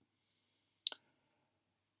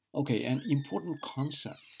 Okay, an important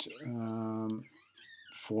concept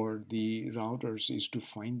for the routers is to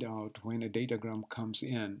find out when a datagram comes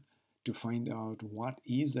in, to find out what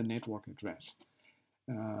is the network address.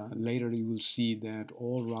 Later you will see that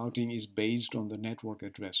all routing is based on the network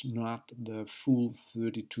address, not the full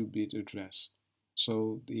 32-bit address.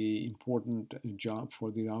 So the important job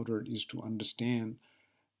for the router is to understand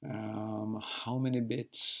how many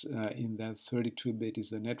bits in that 32-bit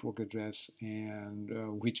is the network address, and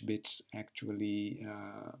which bits actually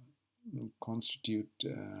constitute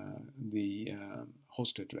the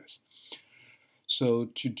host address. So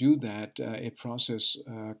to do that, a process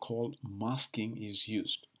called masking is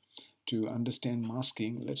used. To understand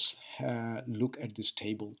masking, let's look at this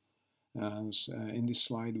table. So in this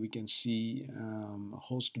slide, we can see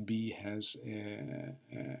host B has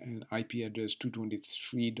an IP address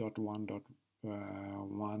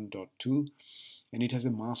 223.1.1.2, and it has a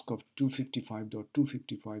mask of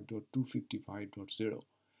 255.255.255.0.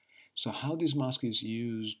 So how this mask is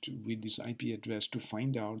used with this IP address to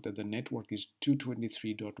find out that the network is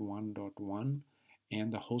 223.1.1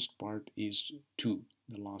 and the host part is 2,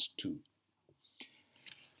 the last 2.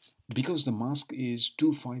 Because the mask is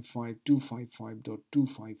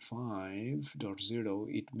 255.255.255.0,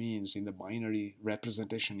 it means in the binary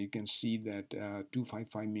representation you can see that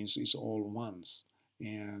 255 means is all ones.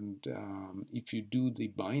 And if you do the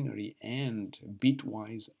binary and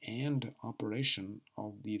bitwise AND operation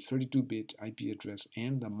of the 32-bit IP address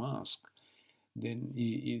and the mask, then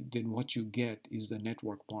what you get is the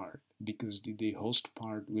network part, because the host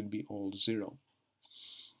part will be all 0.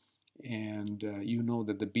 And you know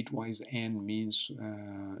that the bitwise AND means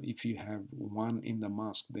if you have 1 in the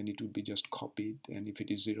mask, then it will be just copied, and if it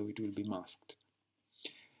is 0, it will be masked.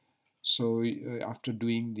 So after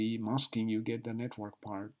doing the masking, you get the network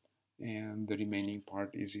part, and the remaining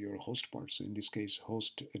part is your host part. So in this case,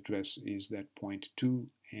 host address is that 0.2,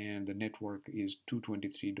 and the network is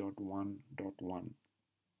 223.1.1.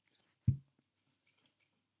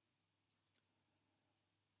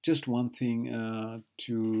 Just one thing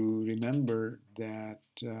to remember, that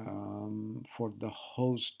for the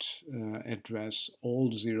host address,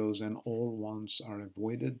 all zeros and all ones are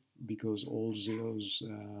avoided, because all zeros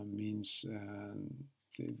means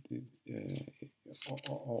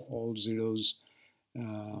all zeros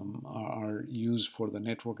are used for the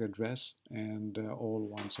network address, and all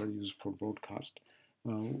ones are used for broadcast.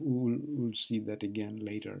 We'll see that again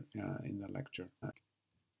later in the lecture.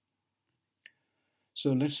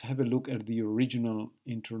 So let's have a look at the original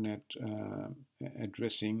internet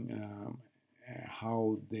addressing,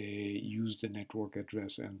 how they use the network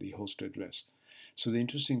address and the host address. So the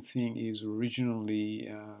interesting thing is, originally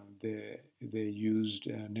they used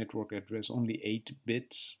network address only 8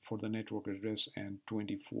 bits for the network address and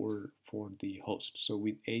 24 for the host. So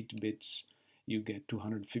with 8 bits you get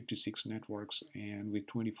 256 networks, and with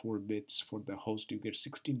 24 bits for the host you get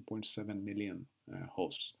 16.7 million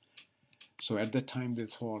hosts. So at that time they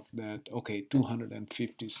thought that, okay,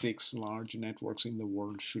 256 large networks in the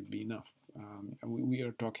world should be enough. We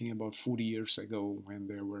are talking about 40 years ago, when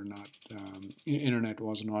there were not, internet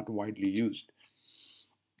was not widely used.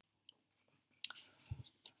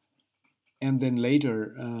 And then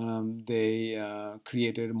later they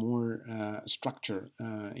created more structure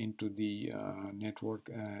into the network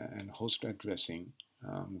and host addressing.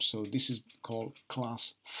 So this is called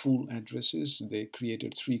class full addresses. They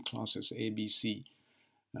created 3 classes, A, B, C.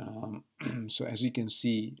 So as you can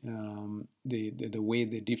see, the way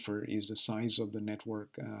they differ is the size of the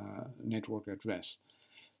network address.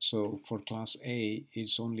 So for class A,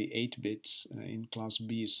 it's only 8 bits. In class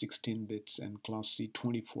B, is 16 bits, and class C,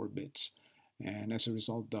 24 bits. And as a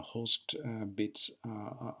result, the host bits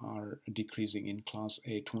are decreasing. In class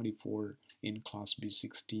A, 24, in class B,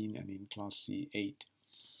 16, and in class C, 8.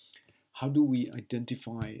 How do we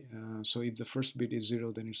identify? So if the first bit is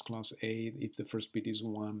 0, then it's class A. If the first bit is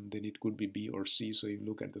 1, then it could be B or C. So you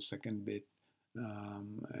look at the second bit,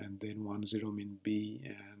 and then 1, 0 mean B.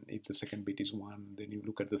 And if the second bit is 1, then you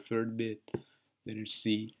look at the third bit, then it's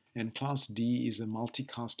C. And class D is a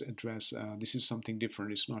multicast address. This is something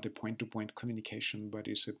different. It's not a point-to-point communication, but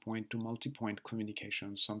it's a point-to-multipoint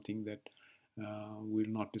communication, something that we'll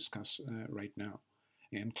not discuss right now.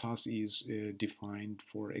 And class E is defined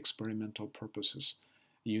for experimental purposes.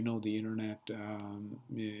 You know, the internet,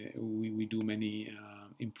 we do many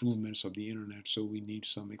improvements of the internet, so we need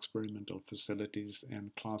some experimental facilities,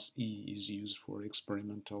 and class E is used for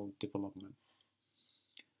experimental development.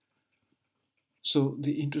 So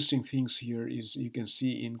the interesting things here is you can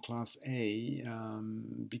see in class A,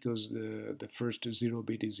 because the first 0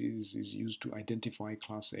 bit is used to identify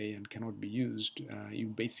class A and cannot be used, you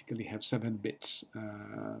basically have 7 bits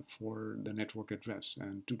for the network address,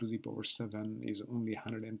 and 2 to the power 7 is only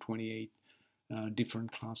 128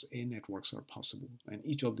 different class A networks are possible, and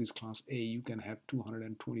each of these class A you can have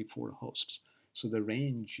 224 hosts. So the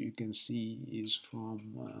range you can see is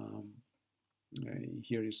from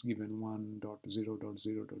here is given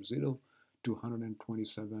 1.0.0.0 to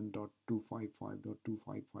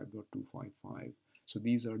 127.255.255.255. So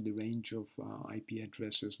these are the range of IP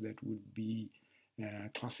addresses that would be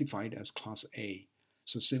classified as class A.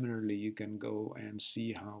 So similarly, you can go and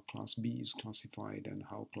see how class B is classified and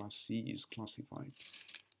how class C is classified.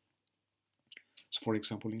 So for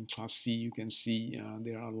example, in class C, you can see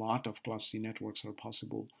there are a lot of class C networks are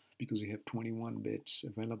possible, because you have 21 bits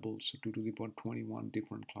available, so 2 to the power 21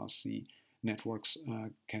 different class C networks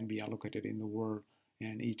can be allocated in the world,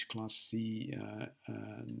 and each class C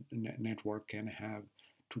network can have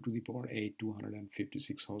 2 to the power 8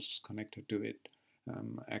 256 hosts connected to it.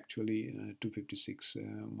 Actually 256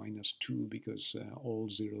 minus 2, because all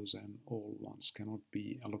zeros and all ones cannot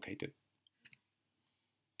be allocated.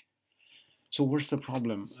 So what's the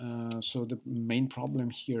problem? So the main problem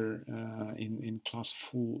here in class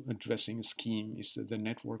full addressing scheme is that the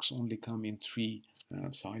networks only come in 3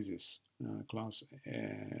 sizes, class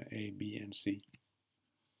A, B, and C.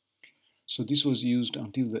 So this was used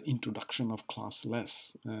until the introduction of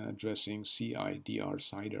classless addressing CIDR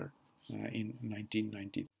CIDR in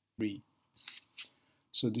 1993.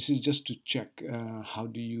 So this is just to check how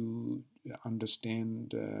do you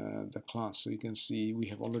understand the class. So you can see we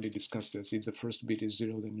have already discussed this. If the first bit is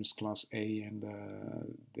 0, then it's class A, and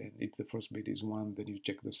then if the first bit is 1, then you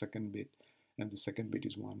check the second bit, and the second bit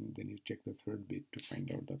is 1, then you check the third bit to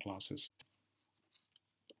find out the classes.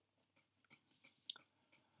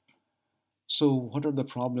 So what are the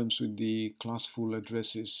problems with the classful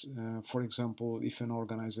addresses? For example, if an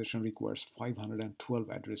organization requires 512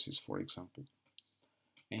 addresses, for example,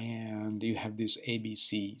 and you have this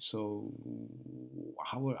ABC, so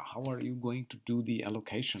how are you going to do the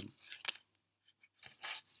allocation?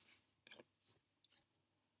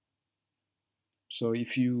 So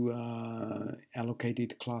if you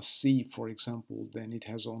allocated class C, for example, then it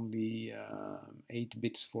has only 8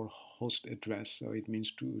 bits for host address, so it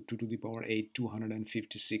means 2 to the power 8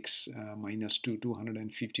 256 minus 2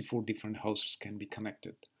 254 different hosts can be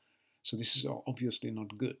connected. So this is obviously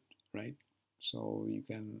not good, right? So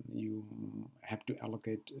you have to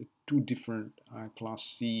allocate 2 different class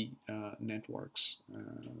C networks.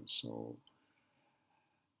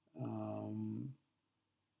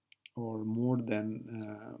 Or more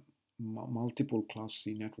than multiple class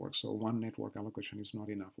C networks. So one network allocation is not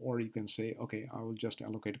enough. Or you can say, okay, I will just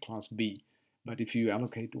allocate class B. But if you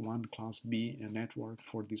allocate one class B network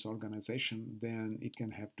for this organization, then it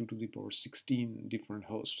can have 2 to the power 16 different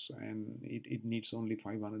hosts, and it needs only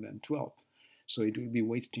 512. So it will be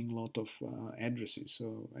wasting a lot of addresses.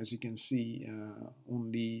 So as you can see,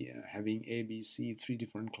 only having A, B, C, 3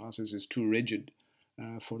 different classes is too rigid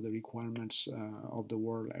for the requirements of the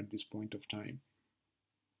world at this point of time.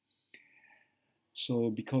 So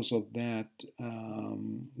because of that,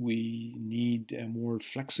 we need a more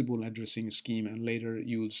flexible addressing scheme, and later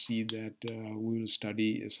you will see that we will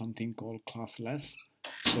study something called classless.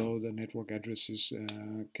 So the network addresses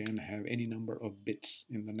can have any number of bits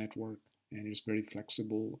in the network, and it's very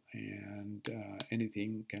flexible, and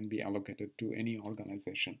anything can be allocated to any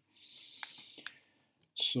organization.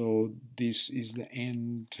 So this is the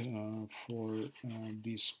end for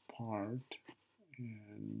this part,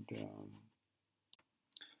 and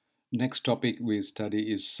next topic we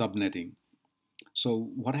study is subnetting.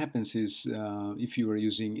 So what happens is if you are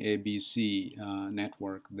using ABC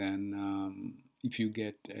network, then if you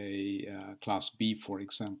get a class B, for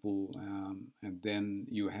example, and then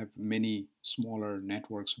you have many smaller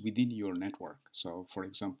networks within your network. So, for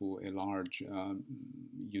example, a large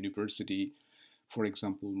university, for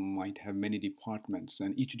example, might have many departments,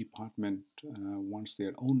 and each department wants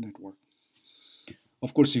their own network.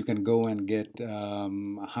 Of course, you can go and get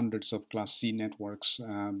hundreds of Class C networks,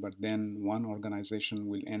 but then one organization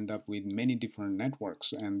will end up with many different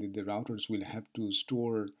networks, and the routers will have to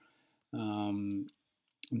store um,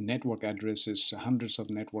 network addresses, hundreds of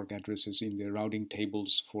network addresses in their routing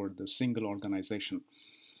tables for the single organization.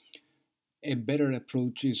 A better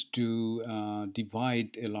approach is to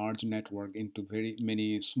divide a large network into very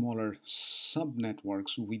many smaller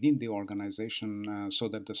subnetworks within the organization so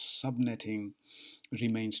that the subnetting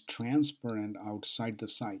remains transparent outside the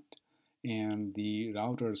site, and the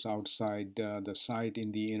routers outside the site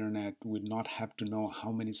in the internet will not have to know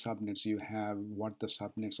how many subnets you have, what the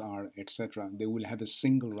subnets are, etc. They will have a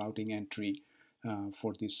single routing entry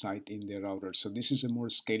for this site in their router. So this is a more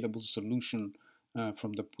scalable solution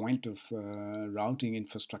from the point of routing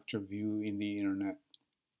infrastructure view in the internet.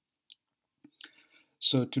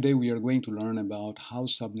 So today we are going to learn about how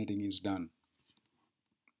subnetting is done.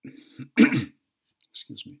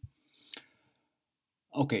 Excuse me.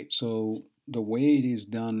 Okay, so the way it is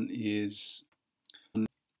done is,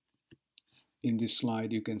 in this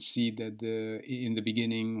slide you can see that in the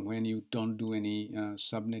beginning, when you don't do any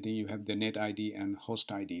subnetting, you have the net ID and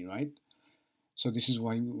host ID, right? So this is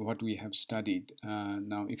what we have studied.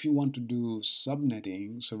 Now, if you want to do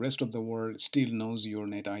subnetting, so rest of the world still knows your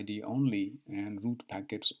net ID only and route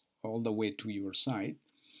packets all the way to your site.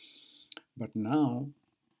 But now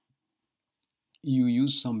you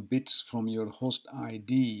use some bits from your host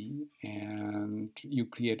ID and you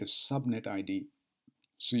create a subnet ID.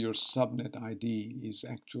 So your subnet ID is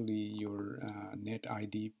actually your net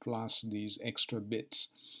ID plus these extra bits.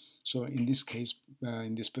 So in this case,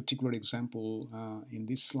 in this particular example, in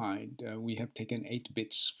this slide, we have taken 8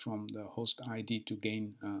 bits from the host ID to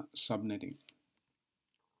gain subnetting.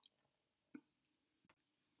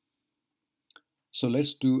 So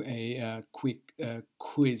let's do a quick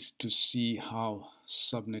quiz to see how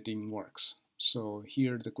subnetting works. So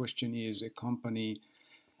here the question is, a company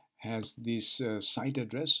has this site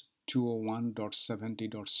address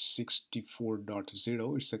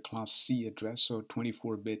 201.70.64.0. It's a class C address, so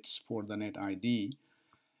 24 bits for the net ID,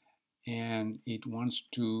 and it wants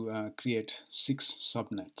to create 6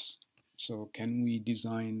 subnets. So can we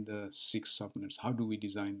design the 6 subnets? How do we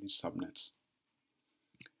design these subnets?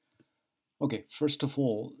 Okay, first of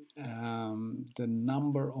all, the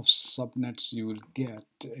number of subnets you will get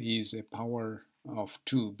is a power of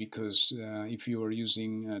 2, because if you are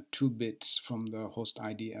using 2 bits from the host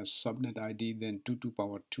ID as subnet ID, then 2 to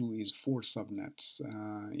power 2 is 4 subnets.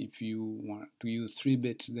 If you want to use 3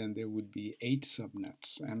 bits, then there would be 8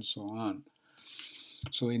 subnets, and so on.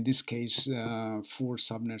 So in this case, 4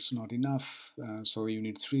 subnets not enough, so you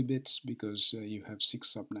need 3 bits because you have 6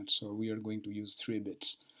 subnets, so we are going to use 3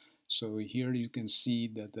 bits. So here you can see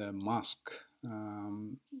that the mask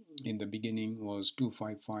in the beginning was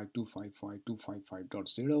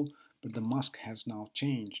 255.255.255.0, but the mask has now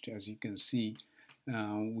changed. As you can see,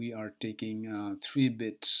 we are taking 3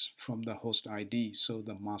 bits from the host ID, so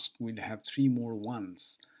the mask will have 3 more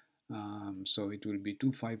ones. So it will be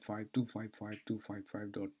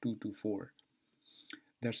 255.255.254.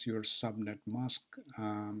 That's your subnet mask,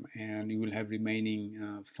 and you will have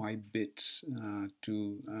remaining 5 bits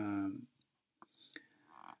to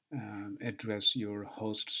address your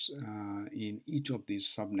hosts in each of these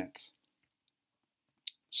subnets.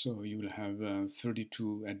 So you will have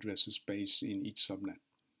 32 address space in each subnet.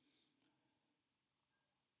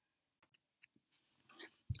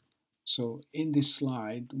 So in this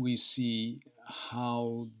slide, we see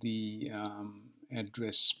how the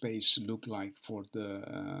address space look like for the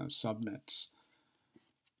subnets.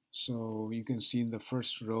 So you can see in the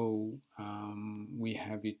first row, we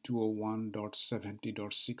have it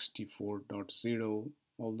 201.70.64.0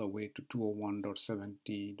 all the way to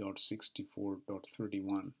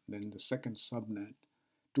 201.70.64.31. Then the second subnet,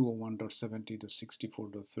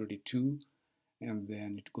 201.70.64.32, and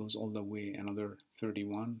then it goes all the way another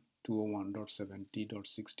 31,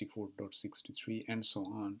 201.70.64.63, and so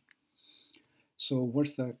on. So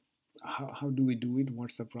what's the how do we do it?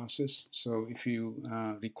 What's the process? So if you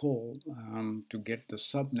recall, to get the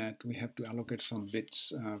subnet, we have to allocate some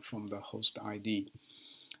bits from the host ID.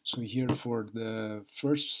 So here for the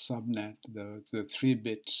first subnet, the 3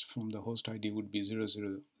 bits from the host ID would be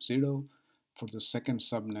 000. For the second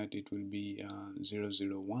subnet, it will be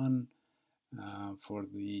 001. For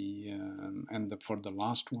the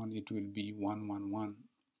last one it will be 111,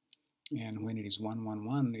 and when it is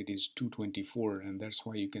 111 it is 224, and that's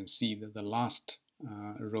why you can see that the last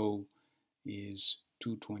row is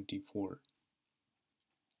 224.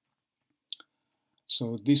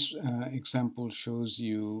 So this example shows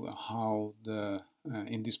you how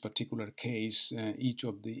in this particular case, each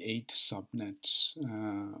of the 8 subnets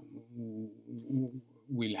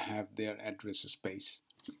will have their address space.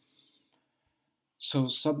 So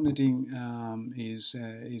subnetting is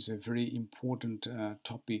a very important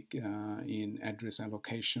topic in address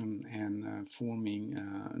allocation and forming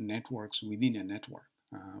networks within a network,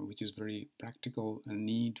 which is very practical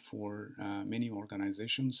need for many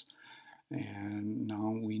organizations. And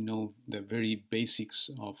now we know the very basics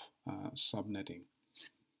of subnetting.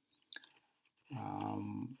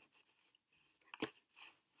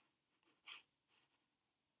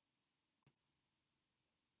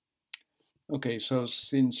 Okay, so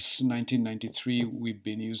since 1993, we've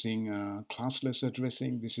been using classless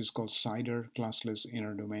addressing. This is called CIDR, classless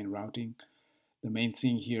inter-domain routing. The main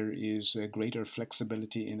thing here is greater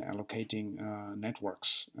flexibility in allocating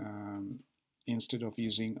networks. Instead of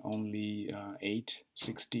using only 8,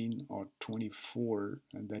 16, or 24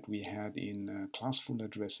 that we had in classful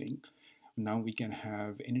addressing, now we can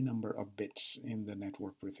have any number of bits in the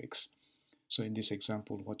network prefix. So in this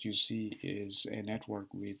example, what you see is a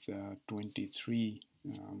network with 23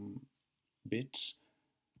 bits,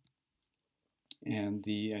 and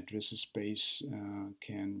the address space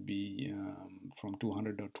can be from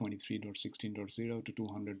 200.23.16.0 to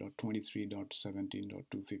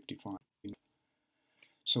 200.23.17.255.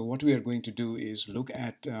 So what we are going to do is look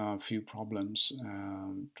at a few problems,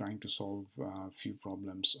 trying to solve a few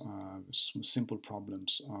problems, simple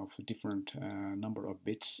problems of different number of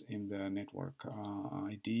bits in the network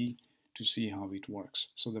ID to see how it works.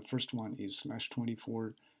 So the first one is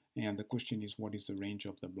 /24, and the question is, what is the range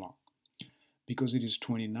of the block? Because it is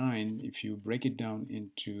 29, if you break it down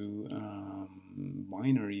into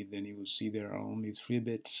binary, then you will see there are only 3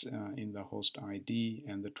 bits in the host ID,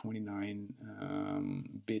 and the 29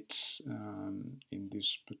 bits in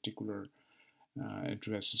this particular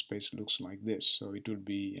address space looks like this. So it will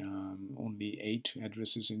be only 8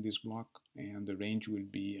 addresses in this block, and the range will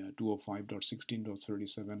be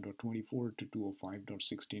 205.16.37.24 to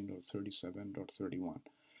 205.16.37.31.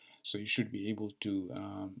 So you should be able to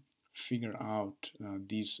figure out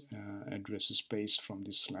these address space from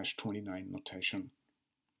this /29 notation.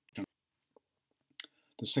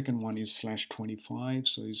 The second one is /25,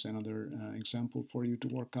 so it's another example for you to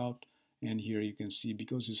work out. And here you can see,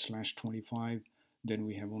 because it's /25, then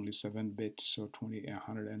we have only 7 bits, so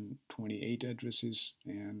 128 addresses,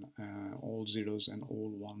 and all zeros and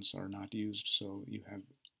all ones are not used, so you have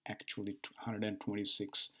actually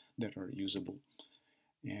 126 that are usable.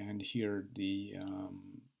 And here the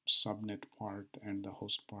subnet part and the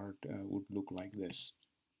host part would look like this.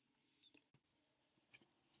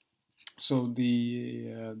 So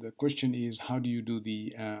the question is, how do you do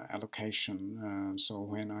the allocation? So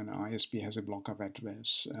when an ISP has a block of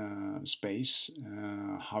address space,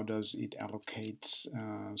 how does it allocate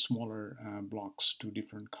smaller blocks to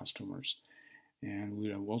different customers? And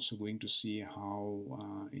we are also going to see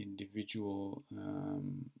how individual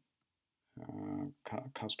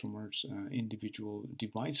customers, individual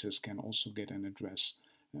devices can also get an address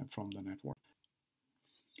from the network.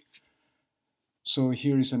 So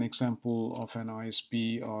here is an example of an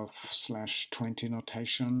ISP of /20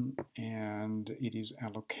 notation, and it is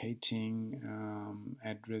allocating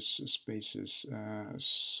address spaces,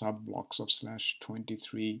 sub-blocks of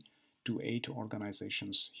 /23 to 8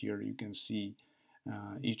 organizations. Here you can see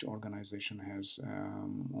each organization has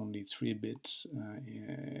only 3 bits.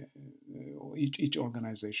 Each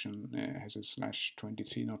organization has a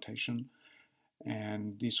 /23 notation,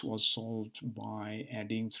 and this was solved by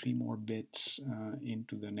adding 3 more bits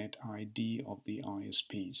into the net ID of the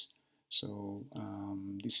ISPs. So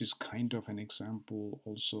this is kind of an example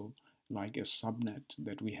also like a subnet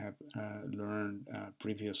that we have learned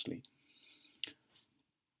previously.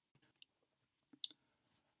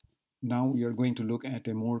 Now we are going to look at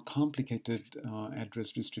a more complicated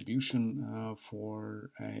address distribution for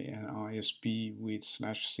an ISP with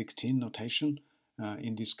 /16 notation.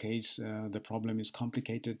 In this case, the problem is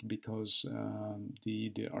complicated because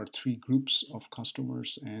there are 3 groups of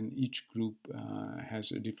customers, and each group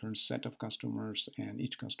has a different set of customers, and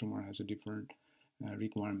each customer has a different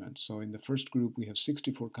requirement. So in the first group, we have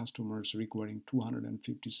 64 customers requiring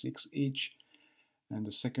 256 each, and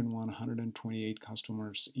the second one, 128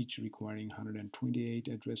 customers, each requiring 128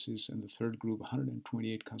 addresses, and the third group,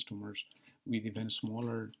 128 customers with even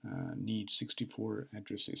smaller needs, 64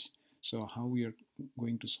 addresses. So how we are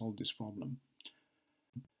going to solve this problem?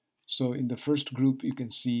 So in the first group, you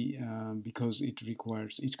can see because it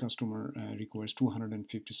requires, each customer requires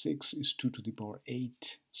 256 is 2 to the power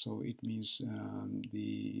 8. So it means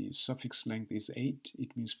the suffix length is 8.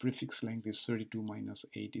 It means prefix length is 32 minus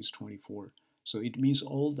 8 is 24. So it means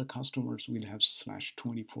all the customers will have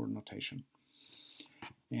 /24 notation.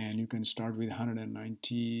 And you can start with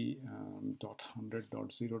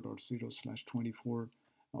 190.100.0.0/24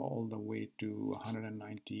 all the way to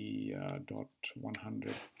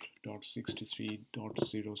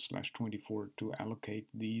 190.100.63.0/24 to allocate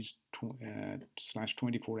these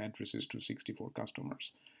 /24 addresses to 64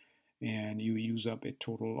 customers. And you use up a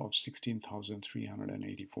total of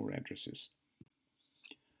 16,384 addresses.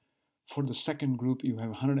 For the second group, you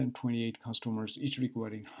have 128 customers, each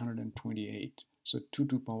requiring 128. So 2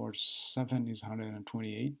 to the power 7 is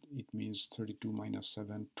 128. It means 32 minus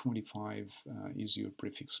 7, 25 is your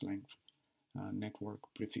prefix length, network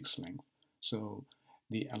prefix length. So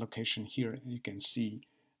the allocation here, you can see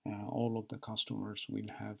all of the customers will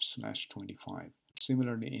have /25.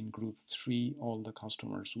 Similarly, in group 3, all the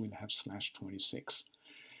customers will have /26.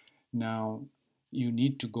 Now, you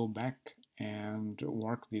need to go back and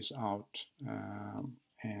work this out.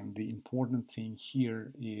 And the important thing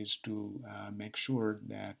here is to make sure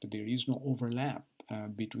that there is no overlap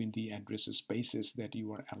between the address spaces that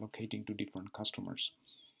you are allocating to different customers.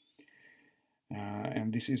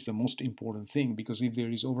 And this is the most important thing, because if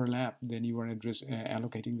there is overlap, then you are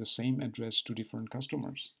allocating the same address to different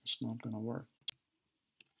customers. It's not going to work.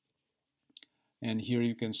 And here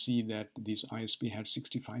you can see that this ISP had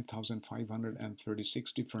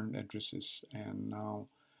 65,536 different addresses, and now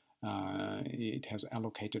it has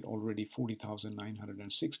allocated already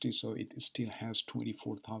 40,960, so it still has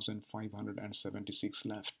 24,576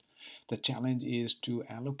 left. The challenge is to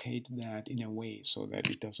allocate that in a way so that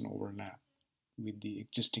it doesn't overlap with the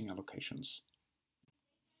existing allocations.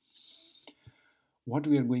 What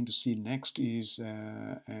we are going to see next is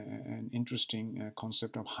an interesting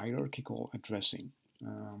concept of hierarchical addressing.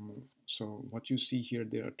 So what you see here,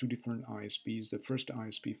 there are two different ISPs. The first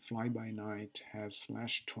ISP, fly-by-night, has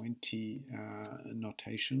 /20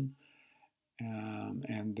 notation,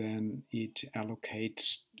 and then it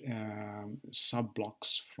allocates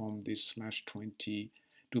sub-blocks from this /20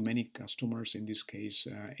 to many customers, in this case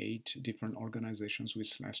 8 different organizations with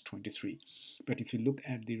 /23. But if you look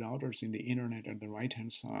at the routers in the internet at the right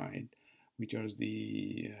hand side, which are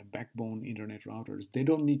the backbone internet routers, they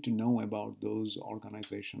don't need to know about those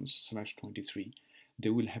organizations /23. They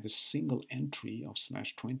will have a single entry of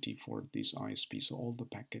 /20 for this ISP. So all the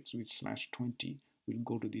packets with /20 will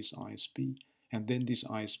go to this ISP, and then this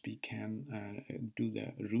ISP can do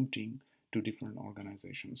the routing to different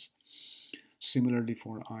organizations. Similarly,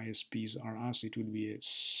 for ISPs RS, it will be a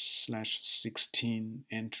 /16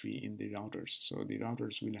 entry in the routers. So the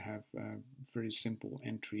routers will have very simple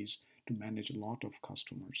entries to manage a lot of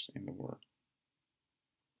customers in the world.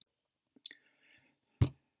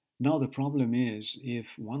 Now the problem is,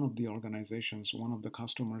 if one of the organizations, one of the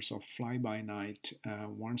customers of fly-by-night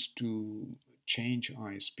wants to change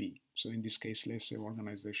ISP. So in this case, let's say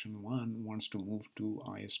organization 1 wants to move to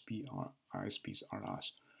ISPs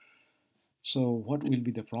RS. So what will be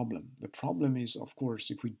the problem? The problem is, of course,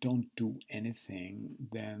 if we don't do anything,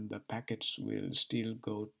 then the packets will still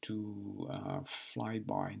go to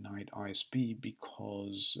fly-by-night ISP,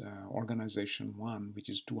 because organization 1, which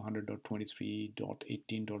is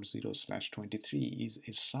 200.23.18.0/23, is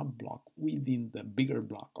a sub-block within the bigger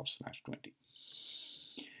block of /20.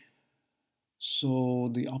 So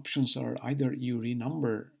the options are either you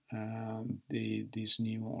renumber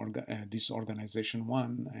this organization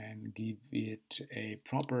 1 and give it a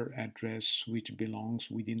proper address which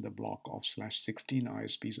belongs within the block of /16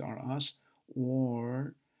 ISPs RS,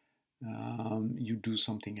 or you do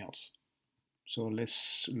something else. So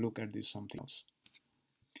let's look at this something else.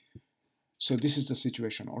 So this is the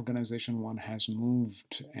situation. Organization 1 has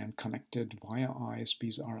moved and connected via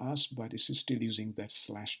ISPs RS, but is still using that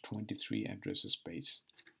 /23 address space.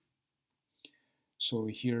 So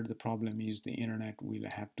here the problem is the internet will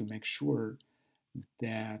have to make sure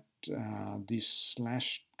that this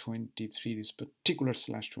 /23, this particular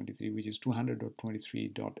 /23, which is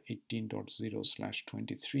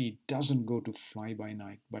 200.23.18.0/23, doesn't go to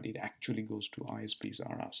fly-by-night, but it actually goes to ISPs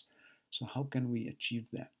RS. So how can we achieve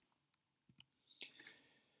that?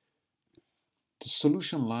 The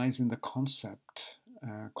solution lies in the concept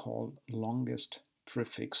called longest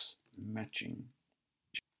prefix matching.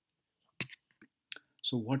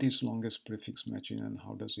 So what is longest prefix matching and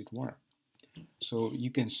how does it work? So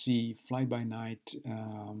you can see fly-by-night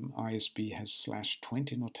ISP has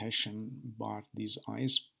 /20 notation, but this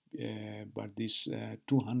ISP this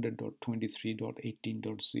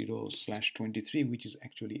 200.23.18.0/23, which is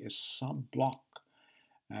actually a sub-block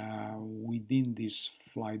within this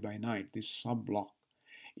fly-by-night, this sub-block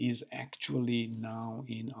is actually now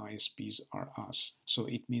in ISPs are us. So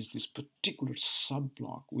it means this particular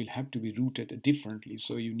sub-block will have to be routed differently.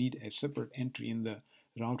 So you need a separate entry in the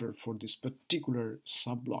router for this particular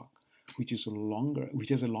sub-block, which has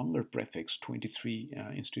a longer prefix 23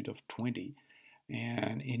 instead of 20.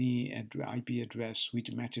 And any IP address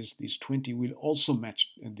which matches this 20 will also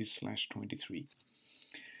match this /23.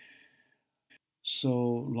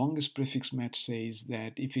 So longest prefix match says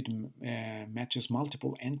that if it matches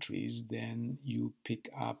multiple entries, then you pick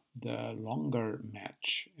up the longer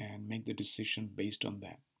match and make the decision based on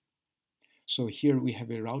that. So here we have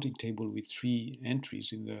a routing table with 3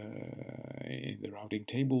 entries in the routing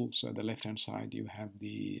table. So on the left-hand side you have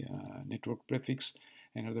the network prefix,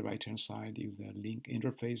 and on the right-hand side you have the link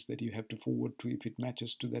interface that you have to forward to if it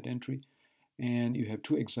matches to that entry, and you have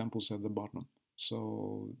 2 examples at the bottom.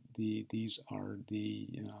 So these are the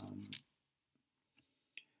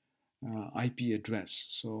IP address.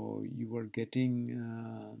 So you are getting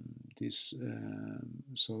this.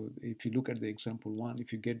 So if you look at the example 1,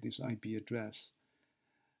 if you get this IP address,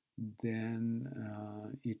 then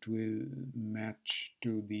it will match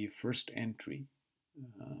to the first entry.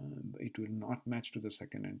 It will not match to the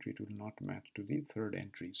second entry. It will not match to the third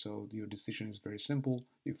entry. So your decision is very simple.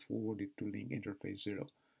 You forward it to link interface 0.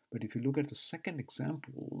 But if you look at the second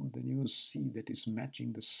example, then you will see that it's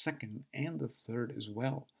matching the second and the third as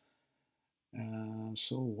well.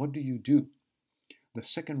 So what do? The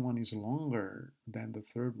second one is longer than the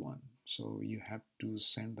third one, so you have to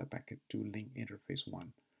send the packet to link interface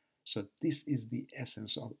 1. So this is the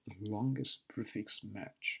essence of longest prefix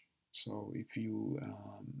match. So if you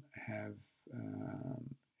have a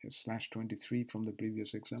 /23 from the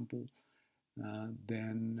previous example,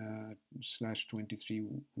 then /23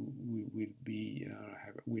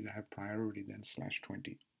 will have priority than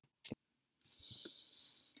 /20.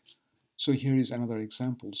 So here is another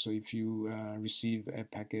example. So if you receive a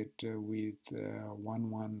packet with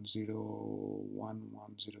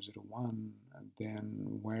 110.110.0.1,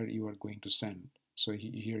 then where you are going to send. So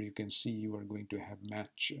here you can see you are going to have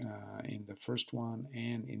match in the first one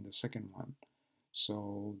and in the second one.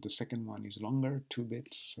 So the second one is longer, 2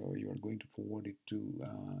 bits, so you are going to forward it to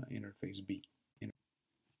interface B.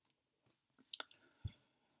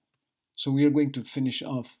 So we are going to finish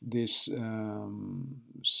off this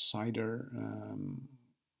CIDR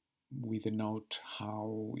with a note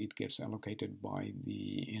how it gets allocated by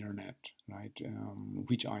the internet, right?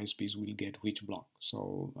 Which ISPs will get which block.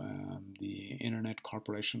 So the Internet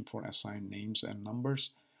Corporation for Assigned Names and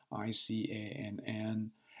Numbers,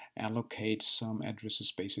 ICANN, allocates some address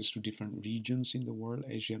spaces to different regions in the world: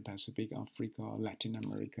 Asia, Pacific, Africa, Latin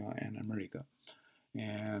America, and America.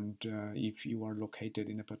 And if you are located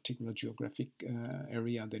in a particular geographic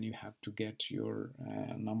area, then you have to get your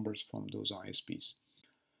numbers from those ISPs.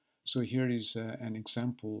 So here is an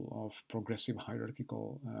example of progressive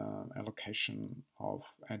hierarchical allocation of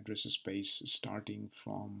address space starting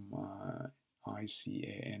from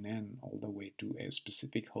ICANN all the way to a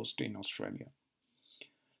specific host in Australia.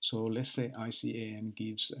 So let's say ICANN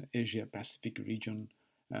gives Asia Pacific region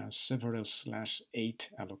several /8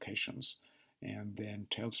 allocations, and then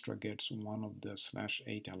Telstra gets one of the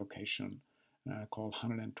 /8 allocation called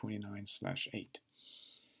 129/8.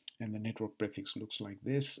 And the network prefix looks like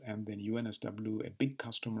this, and then UNSW, a big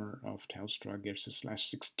customer of Telstra, gets a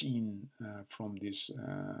 /16 from this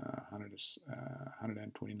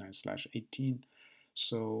 129/18.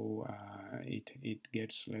 So it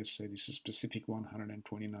gets, let's say, this is specific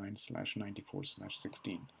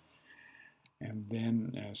 129/94/16. And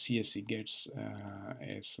then CSC gets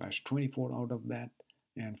a /24 out of that.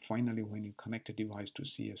 And finally, when you connect a device to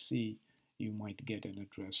CSC, you might get an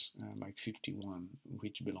address like 51,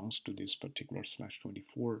 which belongs to this particular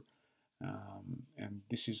 /24. And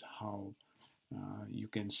this is how you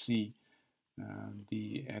can see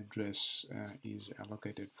the address is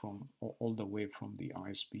allocated from all the way from the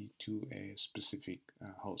ISP to a specific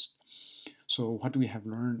host. So what we have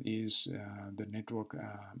learned is the network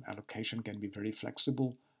allocation can be very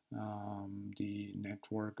flexible. The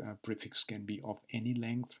network prefix can be of any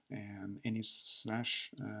length, and any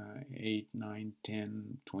 /8, 9,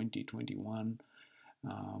 10, 20, 21.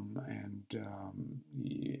 And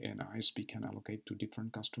an ISP can allocate to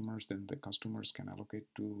different customers, then the customers can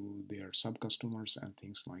allocate to their sub-customers and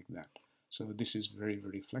things like that. So this is very,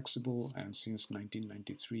 very flexible, and since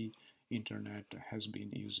 1993 internet has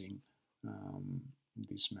been using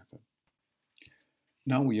this method.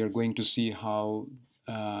 Now we are going to see how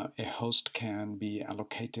a host can be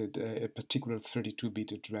allocated a particular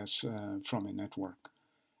 32-bit address from a network.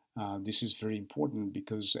 This is very important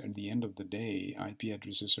because at the end of the day, IP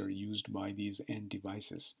addresses are used by these end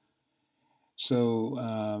devices. So,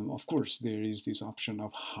 of course, there is this option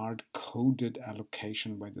of hard-coded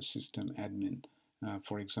allocation by the system admin.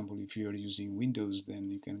 For example, if you are using Windows, then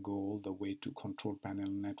you can go all the way to control panel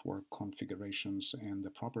network configurations and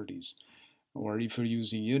the properties. Or if you're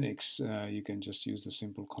using Unix, you can just use the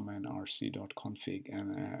simple command rc.config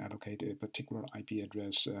and allocate a particular IP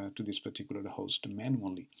address to this particular host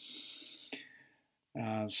manually.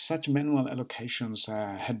 Such manual allocations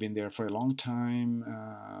had been there for a long time.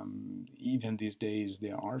 Even these days,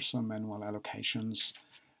 there are some manual allocations.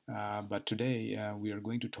 But today, we are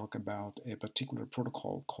going to talk about a particular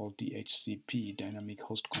protocol called DHCP, Dynamic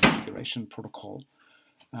Host Configuration Protocol,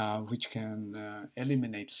 which can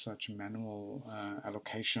eliminate such manual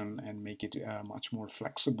allocation and make it much more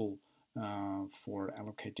flexible for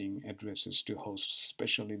allocating addresses to hosts,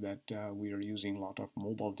 especially that we are using a lot of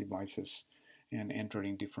mobile devices and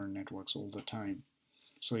entering different networks all the time.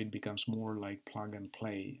 So it becomes more like plug and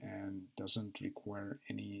play and doesn't require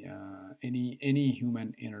any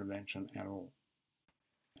human intervention at all.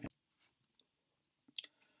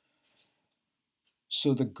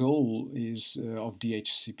 So the goal is of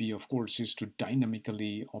DHCP, of course, is to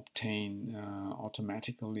dynamically obtain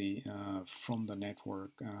automatically from the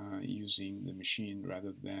network using the machine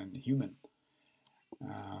rather than human.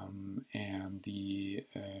 And the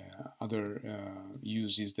other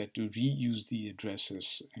use is that to reuse the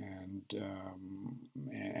addresses and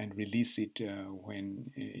release it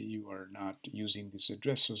when you are not using this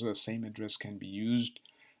address. So the same address can be used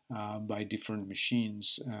by different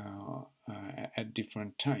machines at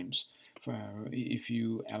different times. If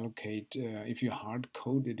you allocate, if you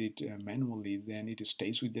hard-coded it manually, then it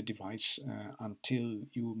stays with the device until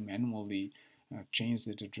you manually change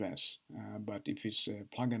that address. But if it's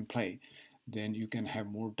plug and play, then you can have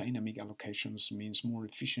more dynamic allocations, means more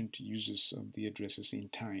efficient uses of the addresses in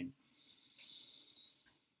time.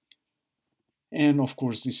 And of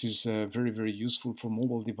course, this is very, very useful for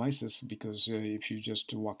mobile devices because if you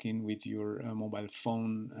just walk in with your mobile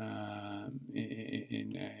phone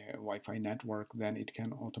in a Wi-Fi network, then it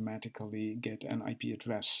can automatically get an IP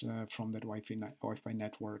address from that Wi-Fi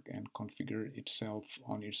network and configure itself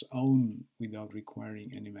on its own without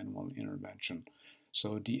requiring any manual intervention.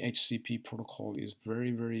 So DHCP protocol is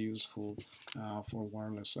very, very useful for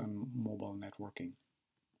wireless and mobile networking.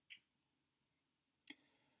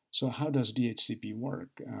 So how does DHCP work?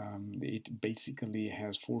 It basically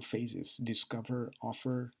has 4 phases: discover,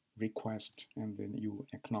 offer, request, and then you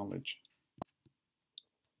acknowledge.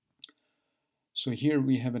 So here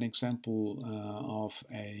we have an example of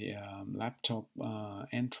a laptop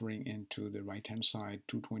entering into the right-hand side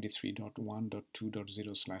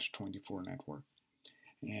 223.1.2.0/24 network.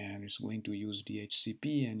 And it's going to use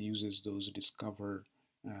DHCP and uses those discover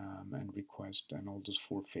and request and all those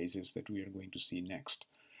 4 phases that we are going to see next.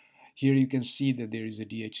 Here you can see that there is a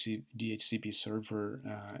DHCP server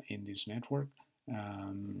in this network.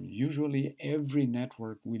 Usually every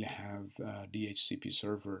network will have a DHCP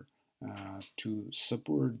server to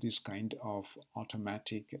support this kind of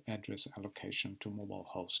automatic address allocation to mobile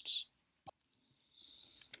hosts.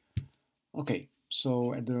 Okay,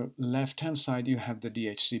 so at the left-hand side you have the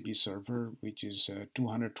DHCP server, which is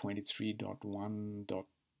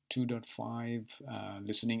 223.1.2.5,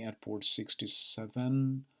 listening at port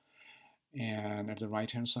 67. And at the right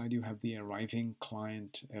hand side you have the arriving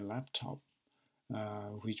client, a laptop,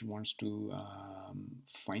 which wants to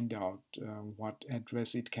find out what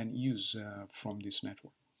address it can use from this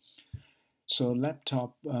network. So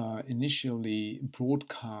laptop initially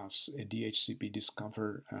broadcasts a DHCP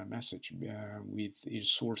discover message with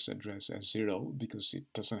its source address as 0 because it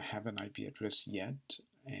doesn't have an IP address yet,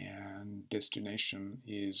 and destination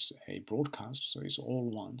is a broadcast, so it's all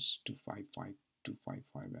ones, 255,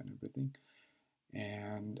 255 and everything,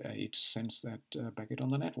 and it sends that packet on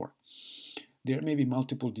the network. There may be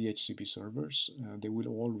multiple DHCP servers. They will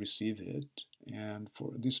all receive it, and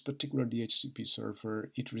for this particular DHCP server,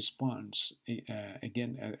 it responds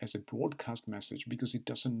again as a broadcast message because it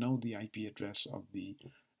doesn't know the IP address of the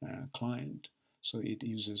client, so it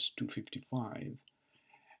uses 255.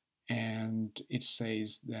 And it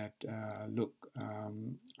says that, look,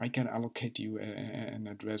 I can allocate you an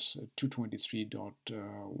address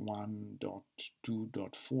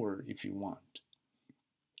 223.1.2.4 if you want.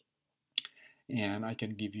 and I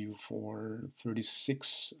can give you for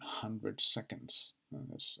 3600 seconds.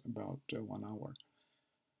 That's about 1 hour.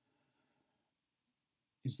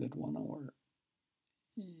 Is that 1 hour?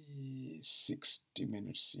 60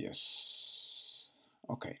 minutes, yes.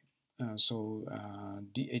 Okay, so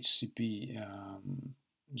DHCP,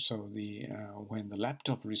 so when the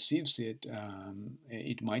laptop receives it,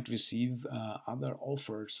 it might receive other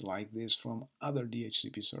offers like this from other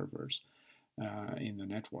DHCP servers in the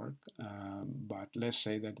network. But let's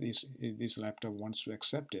say that this laptop wants to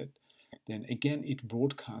accept it, then again it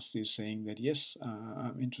broadcasts this saying that yes,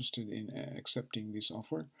 I'm interested in accepting this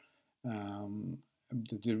offer.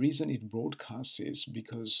 The reason it broadcasts is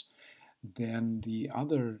because then the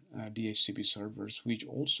other DHCP servers, which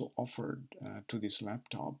also offered to this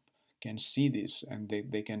laptop, can see this, and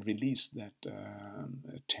they can release that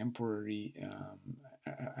temporary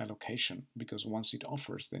allocation, because once it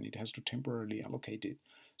offers, then it has to temporarily allocate it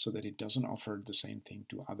so that it doesn't offer the same thing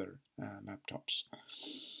to other laptops.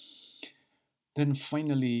 Then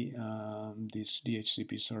finally, this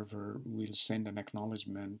DHCP server will send an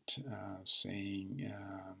acknowledgement saying,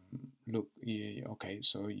 look, okay,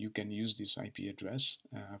 so you can use this IP address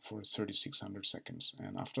for 3600 seconds.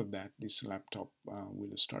 And after that, this laptop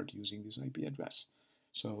will start using this IP address.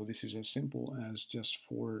 So this is as simple as just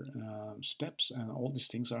 4 steps, and all these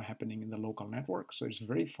things are happening in the local network. So it's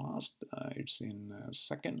very fast. It's in a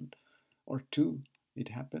second or 2 it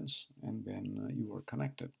happens, and then you are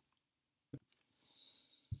connected.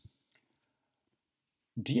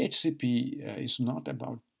 DHCP is not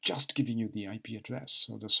about just giving you the IP address.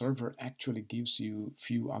 So the server actually gives you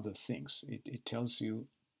few other things. It tells you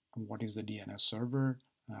what is the DNS server,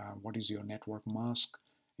 what is your network mask,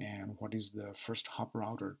 and what is the first hop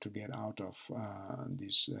router to get out of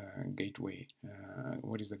this gateway.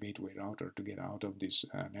 What is the gateway router to get out of this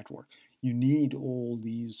network? You need all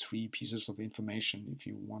these 3 pieces of information if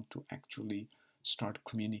you want to actually start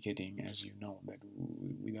communicating. As you know, that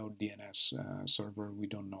without DNS server, we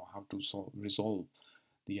don't know how to resolve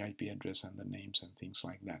the IP address and the names and things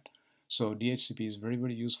like that. So DHCP is very,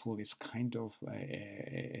 very useful. It's kind of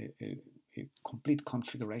a complete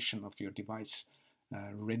configuration of your device,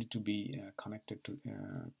 ready to be connected to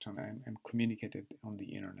and communicated on the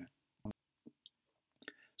internet.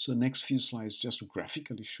 So next few slides just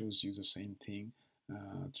graphically shows you the same thing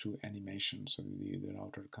through animation. So the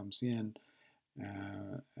router comes in,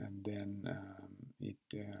 and then it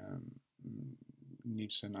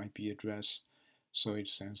needs an IP address, so it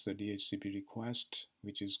sends the DHCP request,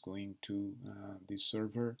 which is going to the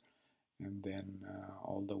server, and then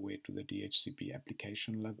all the way to the DHCP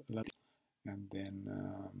application level, and then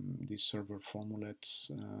the server formulates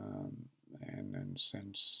and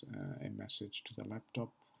sends a message to the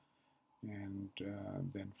laptop, and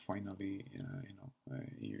then finally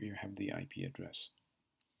you have the IP address.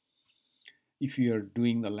 If you are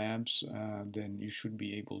doing the labs, then you should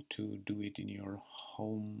be able to do it in your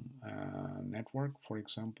home network. For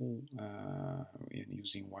example,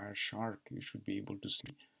 using Wireshark, you should be able to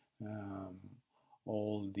see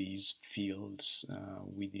all these fields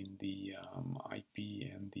within the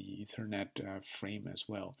IP and the Ethernet frame as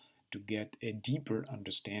well, to get a deeper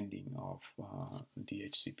understanding of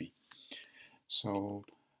DHCP. So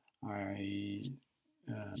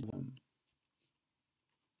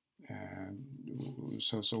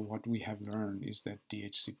so what we have learned is that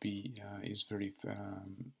DHCP is very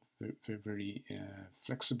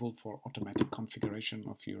flexible for automatic configuration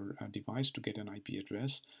of your device to get an IP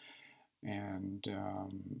address, and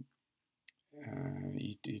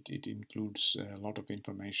it includes a lot of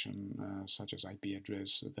information such as IP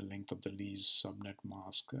address, the length of the lease, subnet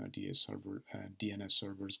mask, DNS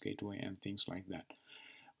servers, gateway, and things like that.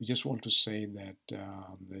 We just want to say that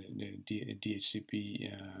the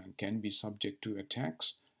DHCP can be subject to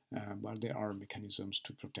attacks, but there are mechanisms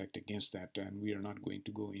to protect against that, and we are not going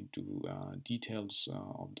to go into details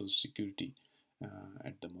of those security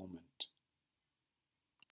at the moment.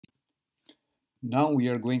 Now we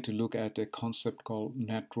are going to look at a concept called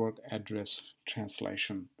network address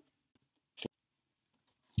translation.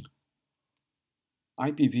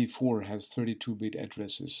 IPv4 has 32-bit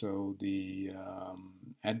addresses, so the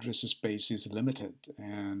address space is limited,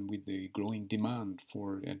 and with the growing demand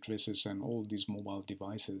for addresses and all these mobile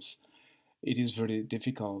devices, it is very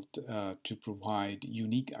difficult to provide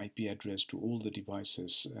unique IP address to all the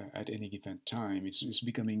devices at any given time. It's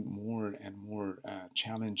becoming more and more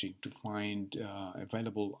challenging to find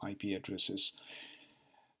available IP addresses.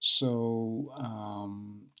 So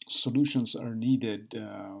solutions are needed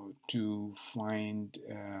to find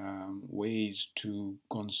ways to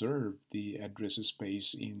conserve the address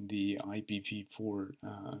space in the IPv4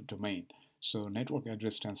 domain. So network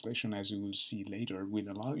address translation, as you will see later, will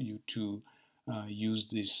allow you to use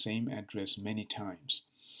this same address many times.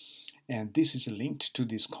 And this is linked to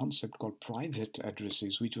this concept called private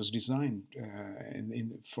addresses, which was designed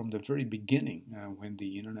from the very beginning when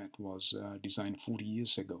the internet was designed 40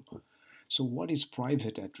 years ago. So what is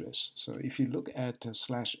private address? So if you look at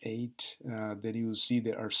 /8, then you will see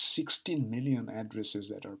there are 16 million addresses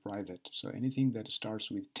that are private. So anything that starts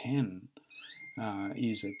with 10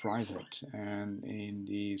 is a private, and in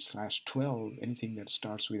the /12, anything that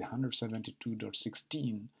starts with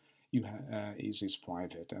 172.16 is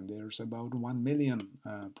private, and there's about 1 million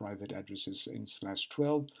private addresses in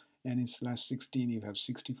 /12, and in /16 you have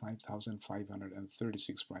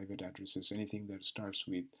 65,536 private addresses, anything that starts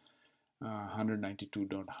with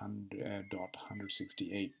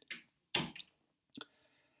 192.168.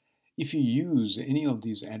 If you use any of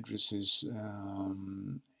these addresses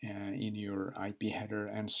in your IP header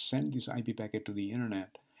and send this IP packet to the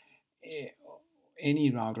internet,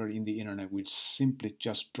 any router in the internet will simply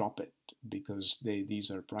just drop it, because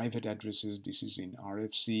these are private addresses. This is in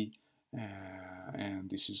RFC, and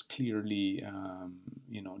this is clearly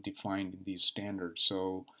defined in these standards.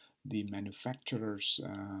 So the manufacturers,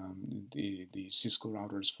 the Cisco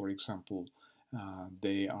routers, for example,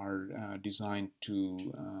 they are designed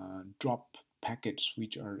to drop packets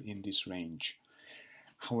which are in this range.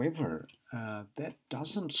 However, that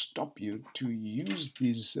doesn't stop you to use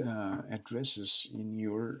these addresses in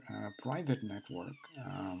your private network,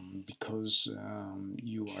 because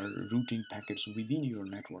you are routing packets within your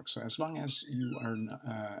network. So as long as you are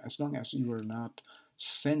not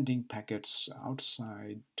sending packets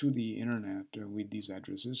outside to the internet with these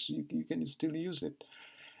addresses, you can still use it,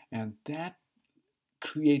 and that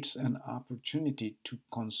creates an opportunity to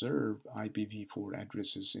conserve IPv4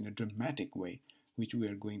 addresses in a dramatic way, which we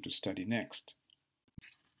are going to study next.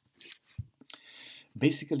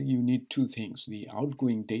 Basically, you need two things: the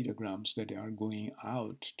outgoing datagrams that are going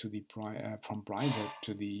out to the from private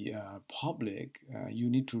to the public. You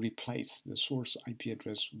need to replace the source IP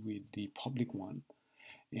address with the public one,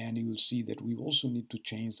 and you will see that we also need to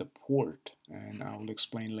change the port, and I will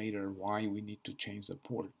explain later why we need to change the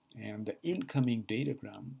port. And the incoming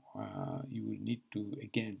datagram, you will need to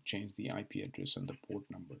again change the IP address and the port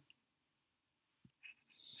number.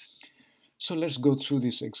 So let's go through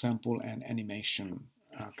this example and animation.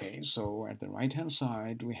 Okay, so at the right hand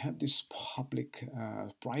side we have this public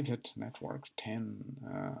private network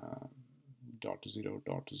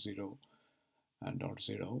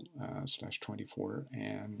 10.0.0.0/24,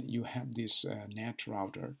 and you have this NAT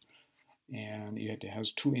router, and it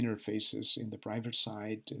has two interfaces. In the private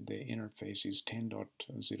side, the interface is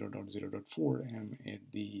 10.0.0.4, and at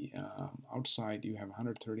the outside you have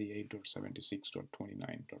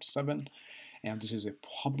 138.76.29.7, and this is a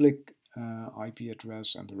public IP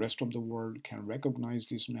address, and the rest of the world can recognize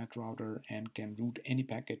this NAT router and can route any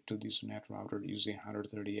packet to this NAT router using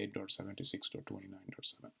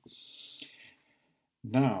 138.76.29.7.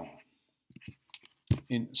 Now,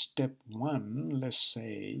 in step 1, let's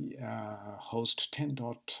say host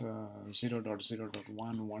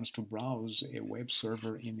 10.0.0.1 wants to browse a web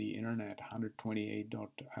server in the internet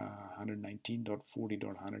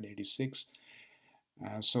 128.119.40.186.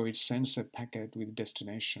 So it sends a packet with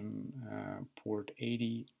destination port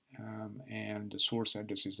 80, and the source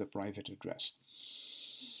address is the private address.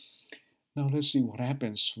 Now let's see what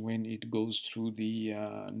happens when it goes through the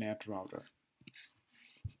NAT router.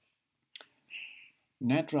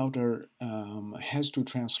 NAT router has to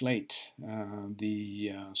translate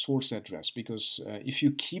the source address, because if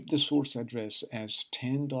you keep the source address as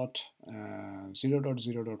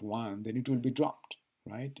 10.0.0.1, then it will be dropped,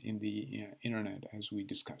 right, in the internet, as we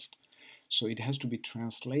discussed. So it has to be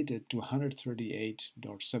translated to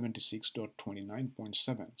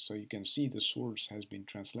 138.76.29.7. So you can see the source has been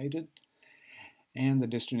translated and the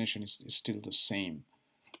destination is still the same.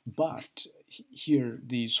 But here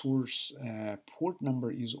the source port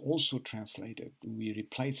number is also translated. We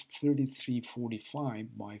replaced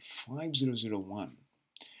 3345 by 5001,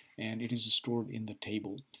 and it is stored in the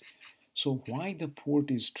table. So why the port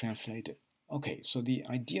is translated? Okay, so the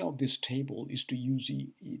idea of this table is to use a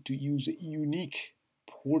unique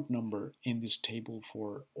port number in this table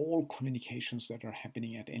for all communications that are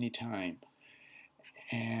happening at any time.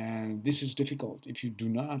 And this is difficult if you do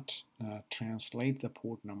not translate the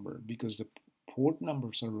port number, because the port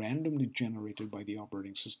numbers are randomly generated by the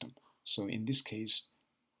operating system. So in this case,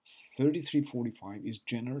 3345 is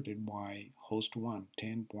generated by host 1,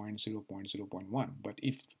 10.0.0.1. But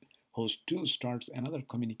if host 2 starts another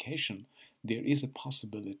communication, there is a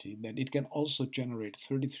possibility that it can also generate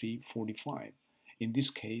 3345. In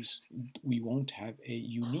this case, we won't have a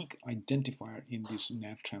unique identifier in this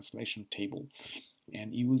NAT translation table.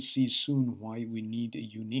 And you will see soon why we need a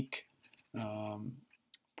unique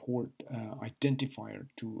port identifier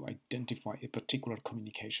to identify a particular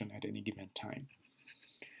communication at any given time.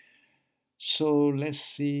 So let's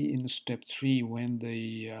see in step 3 when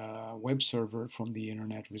the web server from the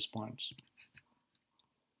internet responds.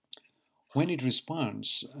 When it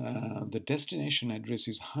responds, the destination address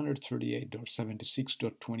is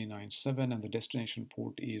 138.76.297 and the destination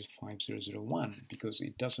port is 5001 because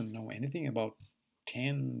it doesn't know anything about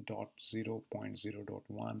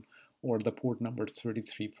 10.0.0.1 or the port number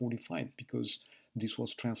 3345 because this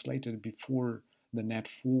was translated before the NAT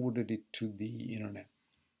forwarded it to the internet.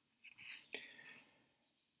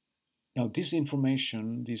 Now this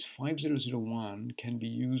information, this 5001, can be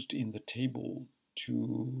used in the table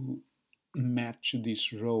to match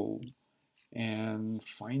this row and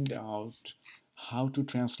find out how to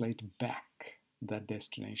translate back the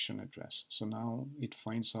destination address. So now it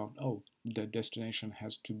finds out, oh, the destination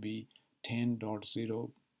has to be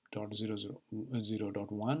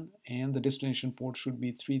 10.0.0.1 and the destination port should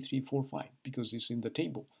be 3345 because it's in the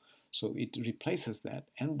table. So it replaces that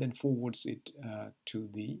and then forwards it to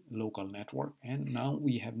the local network. And now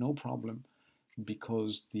we have no problem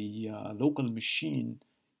because the local machine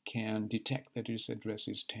can detect that its address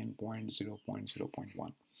is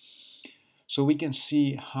 10.0.0.1. So we can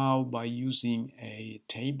see how by using a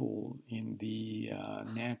table in the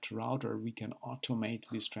NAT router, we can automate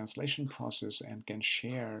this translation process and can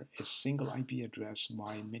share a single IP address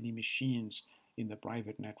by many machines in the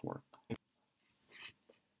private network.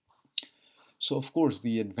 So of course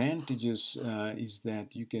the advantages is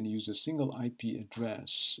that you can use a single IP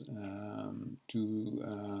address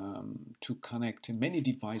to connect many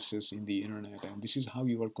devices in the internet, and this is how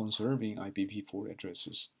you are conserving IPv4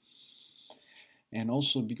 addresses. And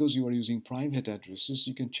also because you are using private addresses,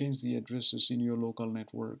 you can change the addresses in your local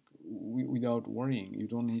network without worrying. You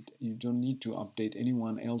don't need to update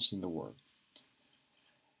anyone else in the world.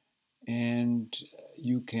 And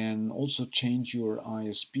you can also change your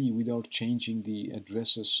ISP without changing the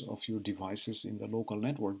addresses of your devices in the local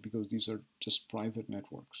network because these are just private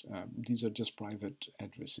networks. These are just private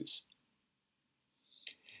addresses.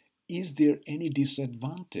 Is there any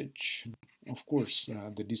disadvantage? Of course,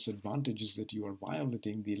 the disadvantage is that you are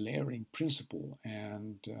violating the layering principle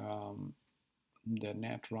and the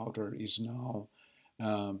NAT router is now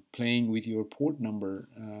playing with your port number,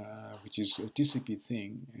 which is a TCP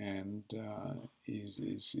thing, and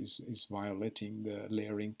is violating the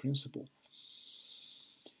layering principle.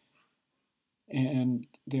 And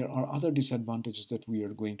there are other disadvantages that we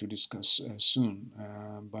are going to discuss soon.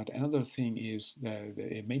 But another thing is that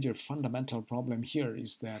a major fundamental problem here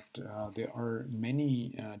is that there are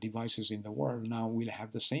many devices in the world now will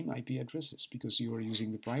have the same IP addresses because you are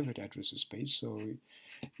using the private address space. So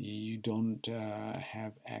you don't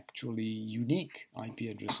have actually unique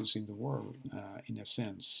IP addresses in the world in a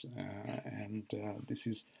sense. And this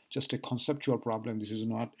is just a conceptual problem. This is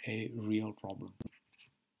not a real problem.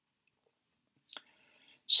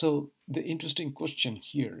 So the interesting question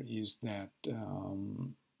here is that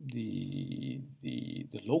the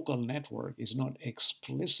local network is not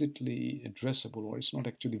explicitly addressable, or it's not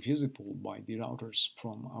actually visible by the routers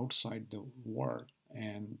from outside the world.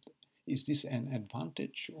 And is this an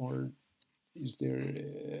advantage or is there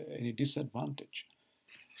any disadvantage?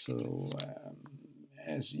 So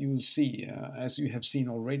as you see, as you have seen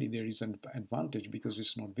already, there is an advantage because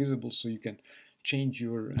it's not visible, so you can change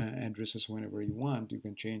your addresses whenever you want. You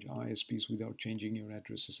can change ISPs without changing your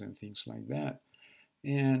addresses and things like that.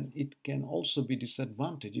 And it can also be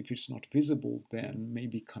disadvantage if it's not visible, then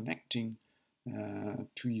maybe connecting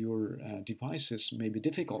to your devices may be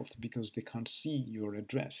difficult because they can't see your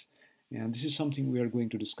address. And this is something we are going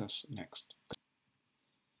to discuss next.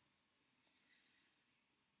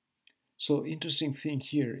 So interesting thing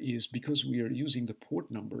here is because we are using the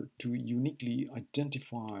port number to uniquely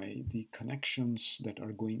identify the connections that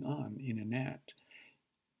are going on in a NAT,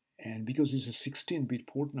 and because it's a 16-bit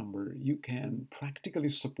port number, you can practically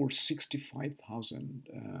support 65,000,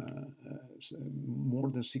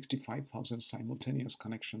 more than 65,000 simultaneous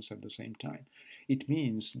connections at the same time. It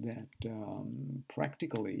means that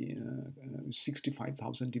practically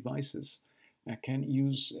 65,000 devices can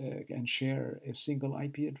use and share a single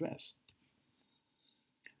IP address.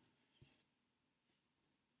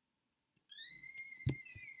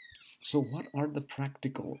 So what are the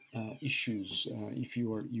practical issues if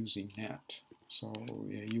you are using NAT? So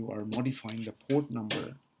you are modifying the port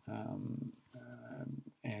number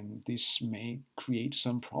and this may create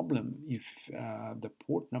some problem if the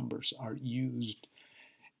port numbers are used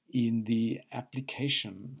in the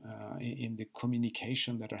application, in the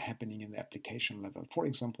communication that are happening in the application level. For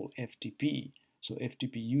example, FTP. So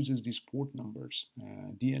FTP uses these port numbers.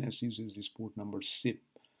 DNS uses these port numbers. SIP.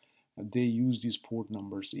 They use these port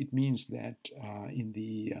numbers. It means that in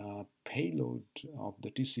the payload of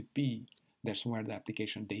the TCP, that's where the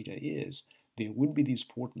application data is, there will be these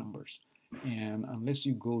port numbers. And unless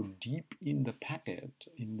you go deep in the packet,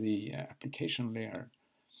 in the application layer,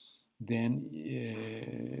 then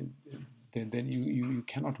you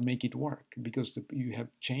cannot make it work, because you have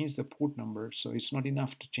changed the port number. So it's not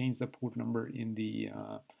enough to change the port number in the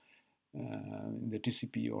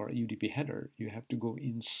TCP or UDP header. You have to go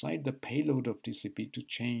inside the payload of TCP to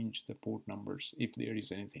change the port numbers, if there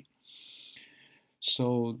is anything.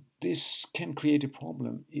 So this can create a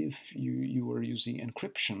problem if you are using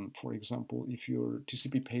encryption. For example, if your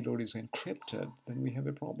TCP payload is encrypted, then we have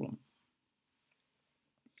a problem.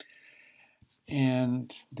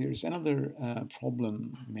 And there's another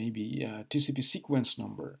problem, maybe TCP sequence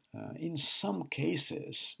number. In some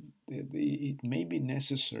cases, it may be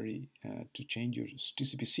necessary to change your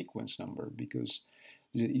TCP sequence number, because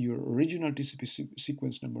your original TCP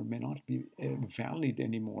sequence number may not be valid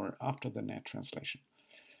anymore after the NAT translation.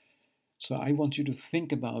 So I want you to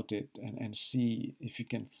think about it and see if you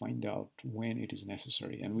can find out when it is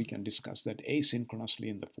necessary, and we can discuss that asynchronously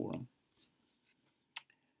in the forum.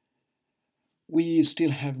 We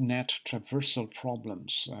still have NAT traversal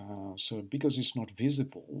problems. So because it's not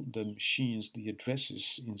visible, the machines, the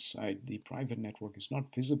addresses inside the private network is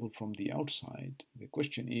not visible from the outside. The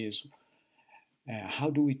question is, how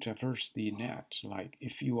do we traverse the NAT? Like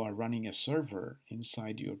if you are running a server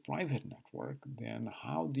inside your private network, then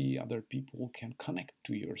how the other people can connect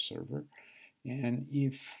to your server? And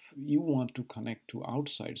if you want to connect to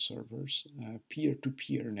outside servers,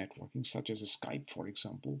 peer-to-peer networking, such as Skype, for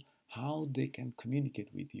example, how they can communicate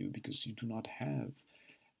with you, because you do not have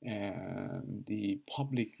the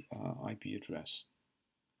public IP address.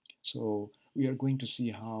 So we are going to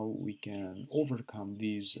see how we can overcome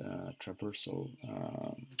these traversal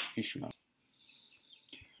issues.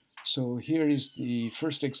 So here is the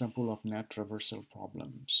first example of NAT traversal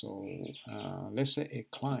problem. So let's say a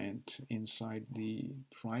client inside the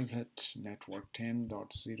private network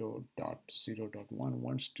 10.0.0.1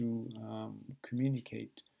 wants to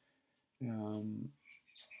communicate.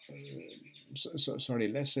 Sorry,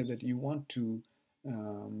 let's say that you want to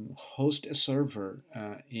host a server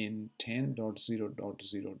in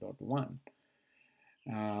 10.0.0.1.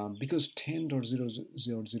 Because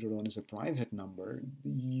 10.0.0.1 is a private number,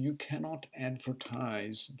 you cannot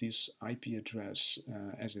advertise this IP address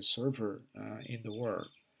as a server in the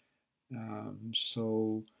world.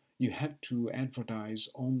 So you have to advertise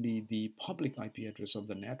only the public IP address of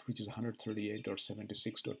the net, which is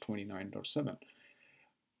 138.76.29.7.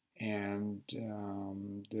 And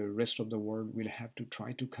the rest of the world will have to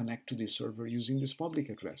try to connect to the server using this public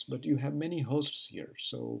address. But you have many hosts here,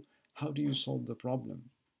 so how do you solve the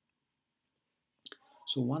problem?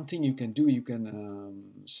 So one thing you can do, you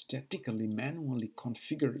can statically, manually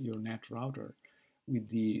configure your NAT router with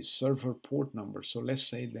the server port number. So let's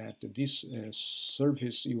say that this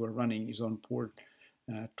service you are running is on port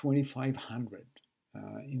 2500.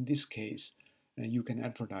 In this case, you can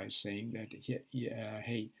advertise saying that,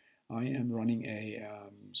 hey, I am running a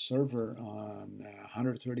server on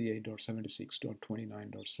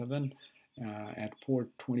 138.76.29.7 at port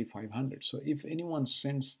 2500. So if anyone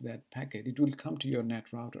sends that packet, it will come to your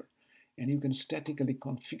NAT router, and you can statically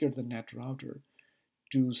configure the NAT router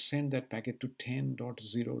to send that packet to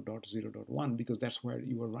 10.0.0.1, because that's where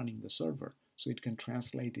you are running the server. So it can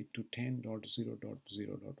translate it to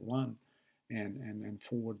 10.0.0.1 and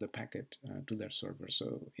forward the packet to that server.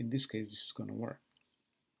 So in this case, this is going to work.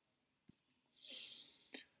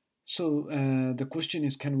 So the question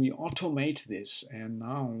is, can we automate this? And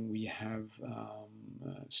now we have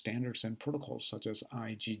standards and protocols such as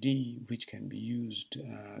IGD, which can be used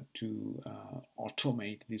to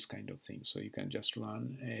automate this kind of thing. So you can just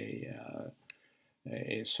run a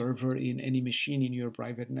server in any machine in your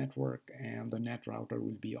private network, and the NAT router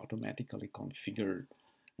will be automatically configured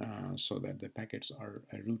so that the packets are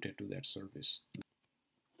routed to that service.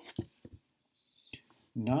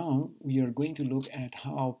 Now we are going to look at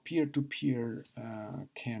how peer-to-peer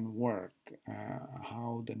can work,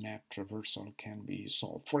 how the NAT traversal can be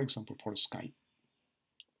solved, for example, for Skype.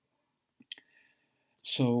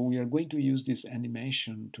 So we are going to use this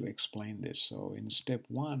animation to explain this. So in step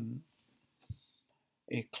 1,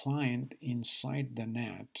 a client inside the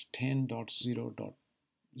NAT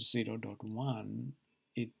 10.0.0.1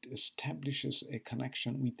 it establishes a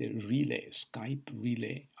connection with a relay, Skype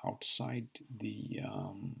relay outside the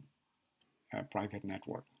private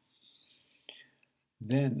network.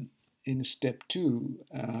 Then in step 2,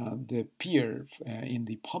 the peer in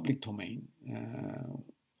the public domain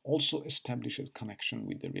also establishes connection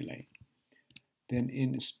with the relay. Then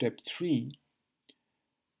in step 3,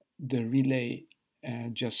 the relay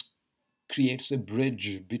just creates a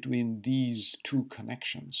bridge between these two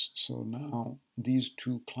connections. So now these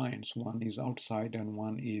two clients, one is outside and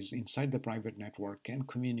one is inside the private network, can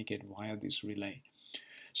communicate via this relay.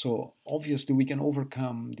 So obviously we can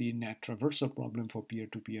overcome the net traversal problem for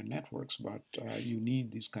peer-to-peer networks, but you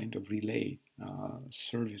need this kind of relay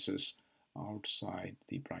services outside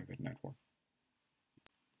the private network.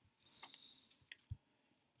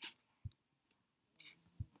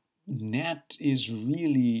 NAT is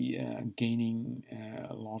really gaining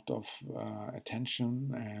a lot of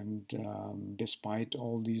attention, and despite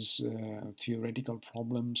all these theoretical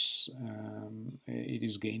problems, it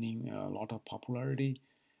is gaining a lot of popularity.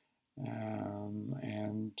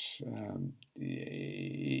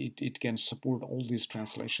 It can support all these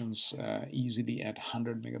translations easily at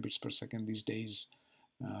 100 megabits per second these days,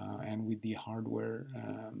 and with the hardware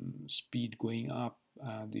speed going up,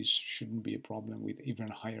 this shouldn't be a problem with even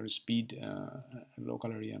higher speed local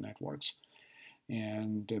area networks.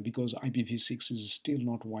 And because IPv6 is still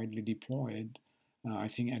not widely deployed, I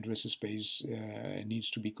think address space needs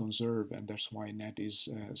to be conserved, and that's why NAT is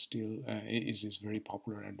still is very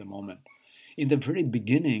popular at the moment. In the very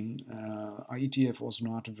beginning, IETF was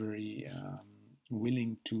not very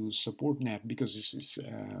willing to support NAT because this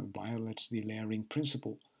violates the layering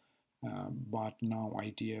principle. But now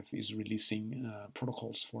IETF is releasing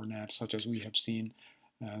protocols for NAT, such as we have seen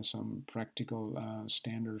some practical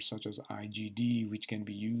standards such as IGD, which can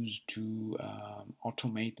be used to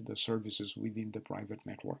automate the services within the private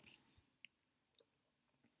network.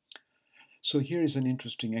 So here is an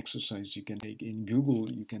interesting exercise you can take. In Google,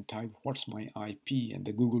 you can type what's my IP, and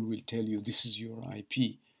the Google will tell you this is your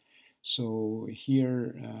IP. So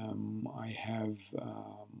here I have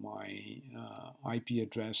my IP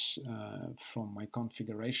address from my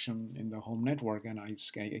configuration in the home network, and I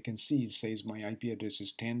can see it says my IP address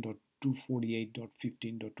is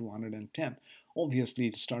 10.248.15.210. Obviously,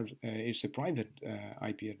 it's a private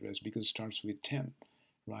IP address because it starts with 10,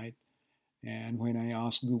 right? And when I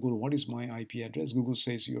ask Google, what is my IP address? Google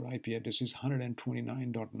says your IP address is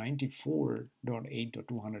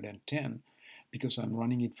 129.94.8.210. because I'm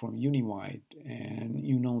running it from Uniwide, and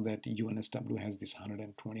you know that UNSW has this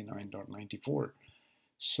 129.94.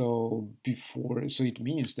 So it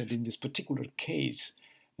means that in this particular case,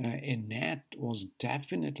 a NAT was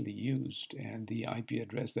definitely used, and the IP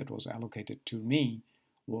address that was allocated to me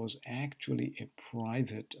was actually a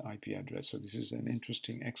private IP address. So this is an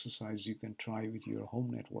interesting exercise you can try with your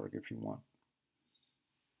home network if you want.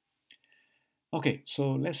 Okay,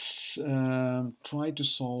 so let's try to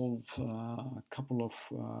solve a couple of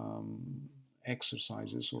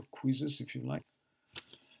exercises or quizzes, if you like.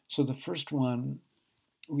 So the first one,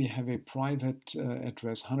 we have a private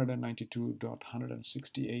address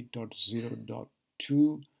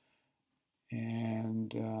 192.168.0.2,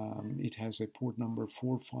 and it has a port number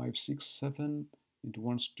 4567. It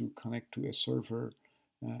wants to connect to a server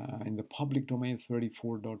in the public domain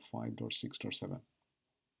 34.5.6.7.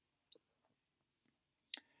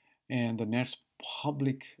 And the NAT's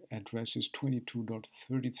public address is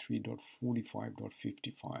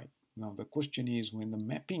 22.33.45.55. Now the question is, when the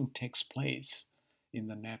mapping takes place in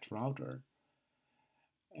the NAT router,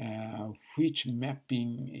 which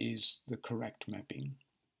mapping is the correct mapping?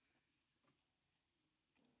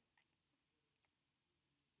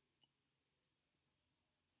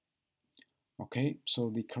 Okay, so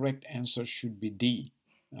the correct answer should be D,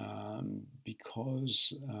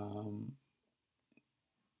 because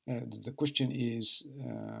the question is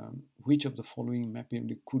which of the following mapping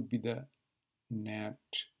could be the NAT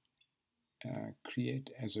create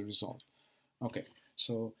as a result. Okay,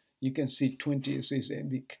 so you can see 20, so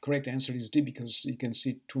the correct answer is D, because you can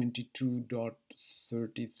see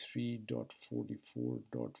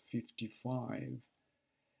 22.33.44.55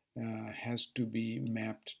 has to be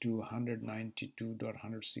mapped to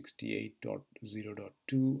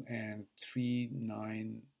 192.168.0.2 and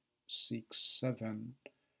 3967,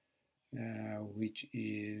 which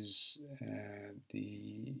is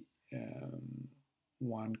the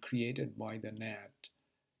one created by the NAT,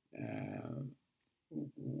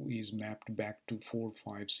 is mapped back to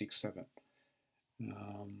 4567.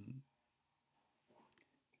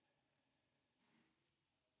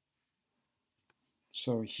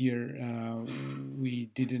 So here we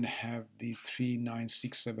didn't have the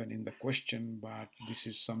 3967 in the question, but this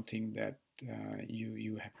is something that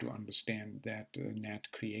you have to understand, that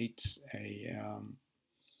NAT creates a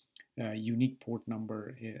unique port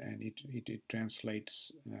number, and it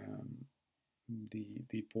translates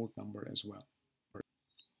the port number as well.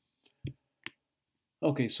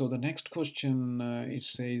 Okay, so the next question, it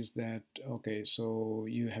says that, okay, so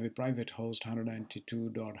you have a private host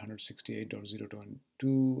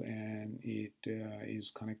 192.168.0.2, and it is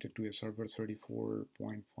connected to a server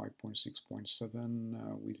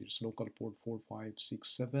 34.5.6.7 with its local port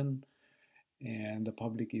 4567, and the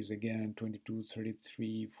public is again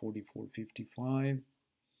 22.33.44.55.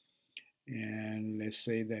 And let's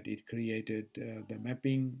say that it created the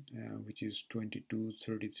mapping, which is 22,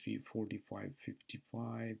 33, 45,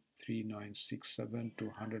 55, 3967 to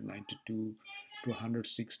 192 to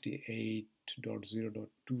 168.0.2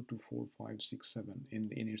 to 4567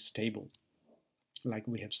 in its table, like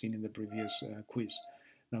we have seen in the previous quiz.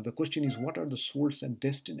 Now the question is, what are the source and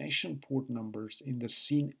destination port numbers in the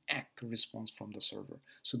scene ACK response from the server?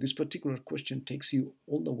 So this particular question takes you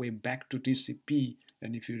all the way back to TCP,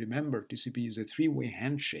 and if you remember, TCP is a three-way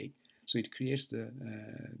handshake, so it creates the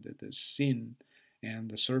scene, and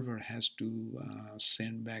the server has to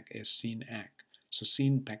send back a scene ACK. So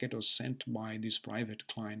scene packet was sent by this private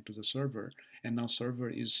client to the server, and now server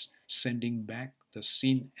is sending back the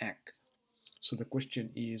scene ACK. So the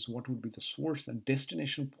question is, what would be the source and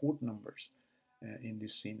destination port numbers in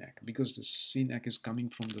this CNAC? Because the CNAC is coming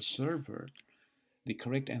from the server, the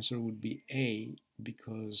correct answer would be A,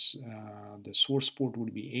 because the source port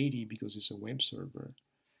would be 80 because it's a web server.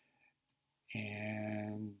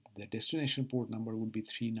 And the destination port number would be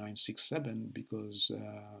 3967 because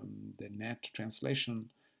the NAT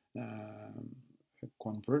translation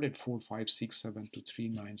converted 4567 to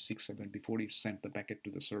 3967 before it sent the packet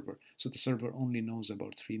to the server. So the server only knows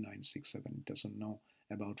about 3967. It doesn't know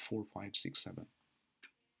about 4567.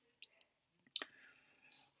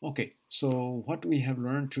 Okay, so what we have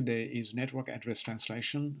learned today is network address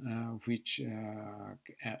translation, which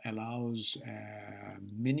allows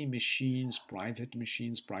many machines, private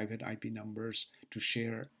IP numbers to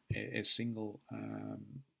share a single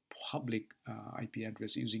public IP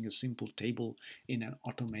address using a simple table in an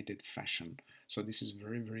automated fashion. So this is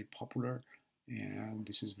very, very popular, and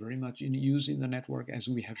this is very much in use in the network, as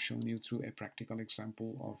we have shown you through a practical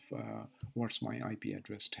example of What's My IP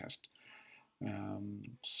Address test.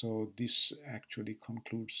 So this actually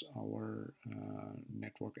concludes our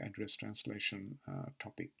network address translation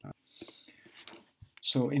topic.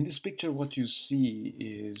 So in this picture, what you see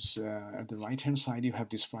is at the right hand side you have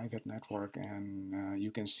this private network, and you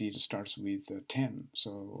can see it starts with 10.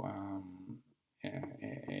 So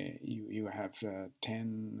you have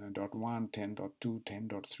 10.1, 10.2,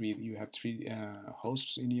 10.3. You have three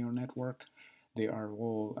hosts in your network. They are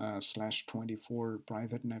all /24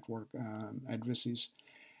 private network addresses.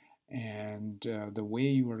 And the way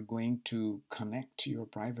you are going to connect your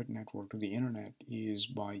private network to the internet is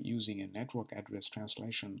by using a network address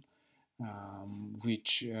translation,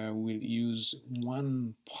 which will use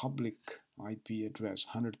one public IP address,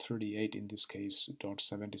 138 in this case,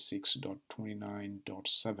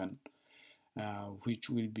 .76.29.7, which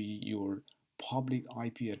will be your public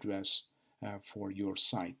IP address for your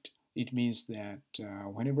site. It means that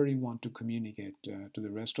whenever you want to communicate to the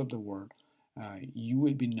rest of the world, you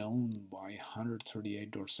will be known by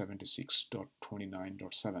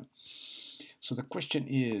 138.76.29.7. So the question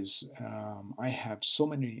is, I have so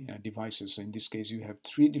many devices. In this case, you have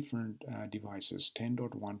three different devices,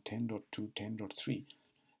 10.1, 10.2, 10.3.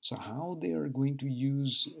 So how they are going to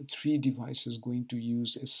use, three devices going to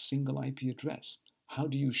use a single IP address? How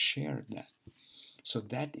do you share that? So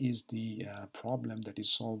that is the problem that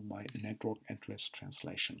is solved by network address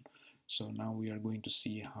translation. So now we are going to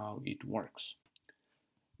see how it works.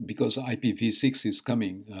 Because IPv6 is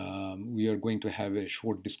coming, we are going to have a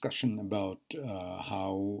short discussion about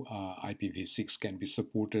how IPv6 can be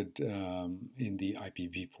supported in the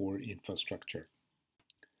IPv4 infrastructure.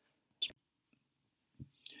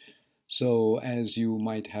 So, as you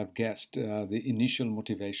might have guessed, the initial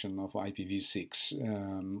motivation of IPv6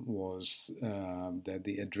 was that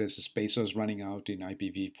the address space was running out in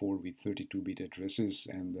IPv4 with 32-bit addresses,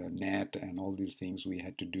 and the NAT and all these things we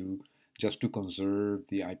had to do just to conserve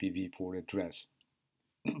the IPv4 address.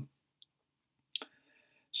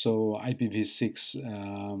 So IPv6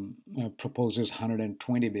 proposes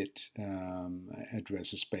 120-bit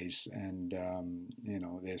address space, and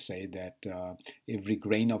they say that every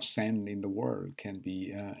grain of sand in the world can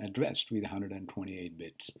be addressed with 128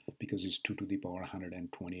 bits because it's 2 to the power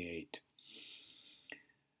 128.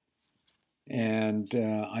 And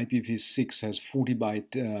IPv6 has 40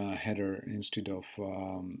 byte header instead of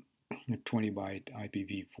 20 byte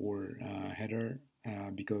IPv4 header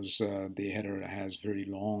because the header has very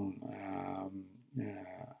long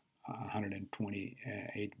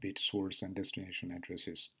 128-bit source and destination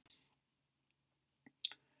addresses.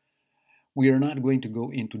 We are not going to go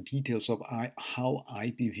into details of how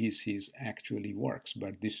IPv6 actually works,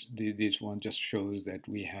 but this one just shows that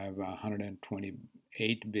we have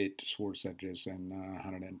 128-bit source address and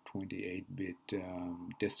 128-bit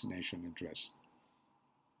destination address.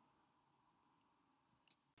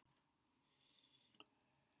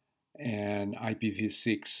 And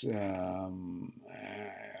IPv6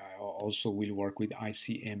 also will work with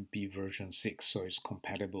ICMP version 6, so it's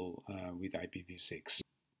compatible with IPv6.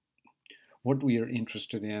 What we are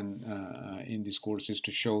interested in this course is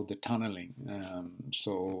to show the tunneling.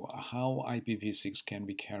 So how IPv6 can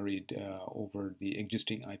be carried over the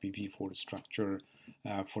existing IPv4 structure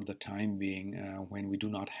for the time being when we do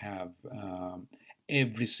not have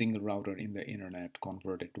every single router in the internet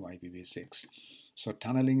converted to IPv6. So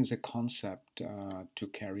tunneling is a concept to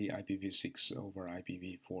carry IPv6 over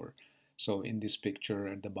IPv4. So in this picture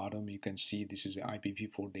at the bottom, you can see this is the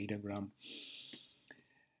IPv4 datagram.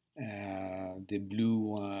 The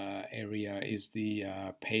blue area is the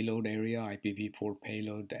payload area, IPv4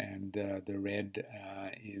 payload, and the red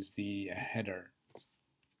is the header.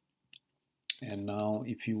 And now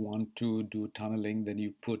if you want to do tunneling, then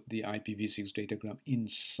you put the IPv6 datagram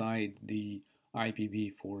inside the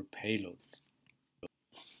IPv4 payload.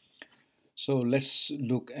 So let's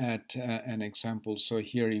look at an example. So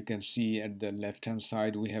here you can see at the left hand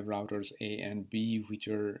side we have routers A and B, which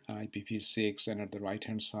are IPv6, and at the right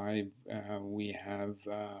hand side we have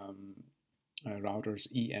routers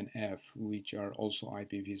E and F, which are also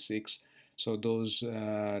IPv6. So those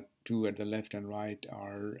two at the left and right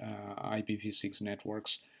are IPv6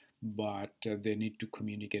 networks, but they need to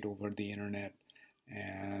communicate over the internet.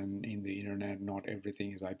 And in the internet, not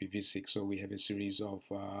everything is IPv6. So we have a series of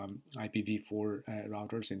IPv4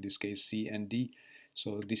 routers, in this case C and D.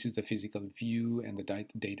 So this is the physical view, and the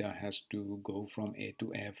data has to go from A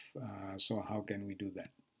to F. So how can we do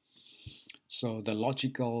that? So the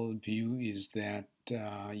logical view is that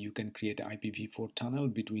you can create an IPv4 tunnel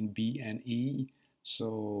between B and E.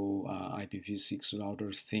 So IPv6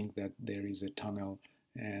 routers think that there is a tunnel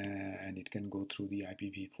and it can go through the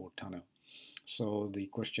IPv4 tunnel. So the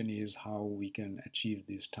question is how we can achieve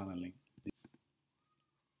this tunneling.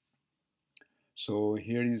 So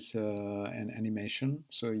here is an animation.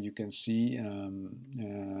 So you can see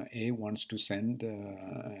A wants to send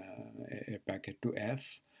a packet to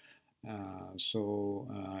F. So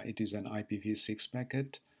it is an IPv6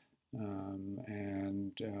 packet.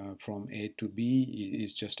 And from A to B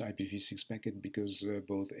is just IPv6 packet because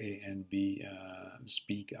both A and B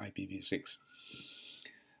speak IPv6.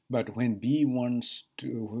 But when B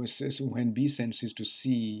sends it to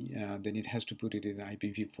C, then it has to put it in an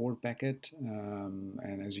IPv4 packet,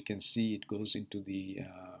 and as you can see, it goes into the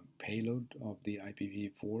payload of the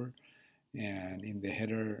IPv4, and in the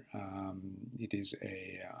header, it is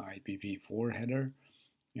a IPv4 header,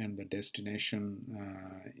 and the destination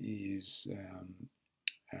is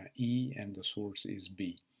E, and the source is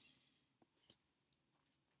B.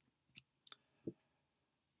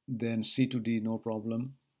 Then C to D, no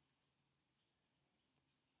problem.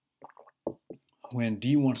 When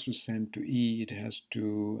D wants to send to E, it has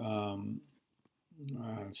to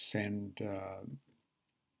send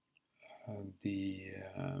the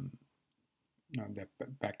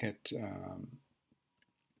packet.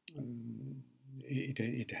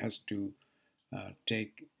 It has to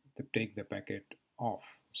take the packet off.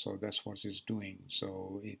 So that's what it's doing.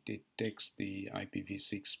 So it takes the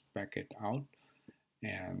IPv6 packet out,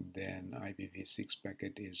 and then IPv6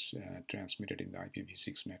 packet is transmitted in the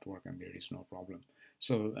IPv6 network, and there is no problem.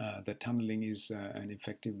 So the tunneling is an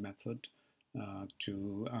effective method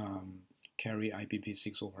to carry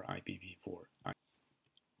IPv6 over IPv4.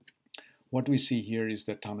 What we see here is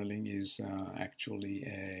that tunneling is actually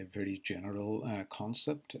a very general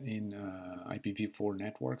concept in IPv4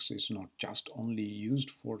 networks. It's not just only used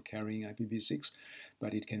for carrying IPv6,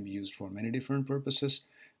 but it can be used for many different purposes.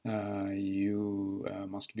 You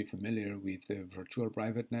must be familiar with virtual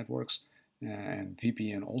private networks, and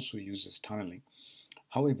VPN also uses tunneling.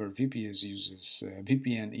 However,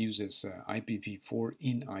 VPN uses IPv4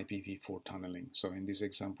 in IPv4 tunneling. So in this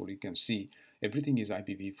example, you can see everything is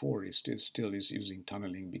IPv4, is still is using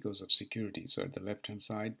tunneling because of security. So at the left-hand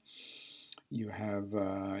side, you have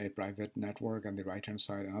a private network, and the right-hand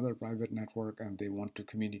side another private network, and they want to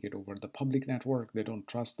communicate over the public network. They don't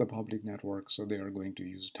trust the public network, so they are going to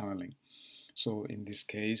use tunneling. So in this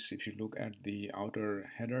case, if you look at the outer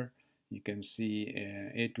header, you can see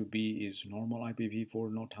A to B is normal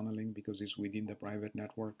IPv4, no tunneling because it's within the private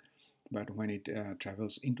network. But when it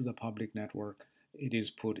travels into the public network, it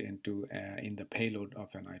is put into in the payload of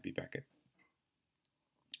an IP packet.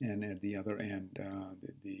 And at the other end,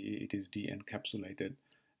 it is de-encapsulated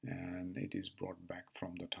and it is brought back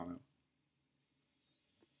from the tunnel.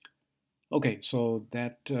 Okay, so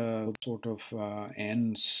that sort of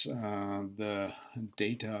ends the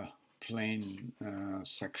data plane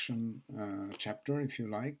section chapter, if you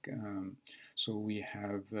like. So we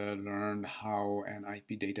have learned how an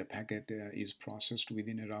IP data packet is processed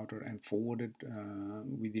within a router and forwarded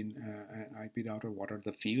within an IP router. What are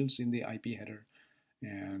the fields in the IP header,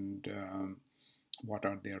 and what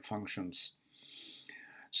are their functions?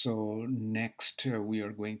 So next we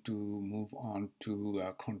are going to move on to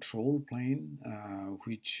control plane,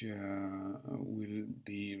 which will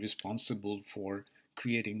be responsible for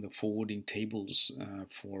creating the forwarding tables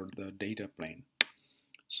for the data plane.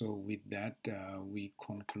 So with that, we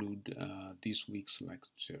conclude this week's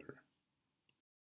lecture.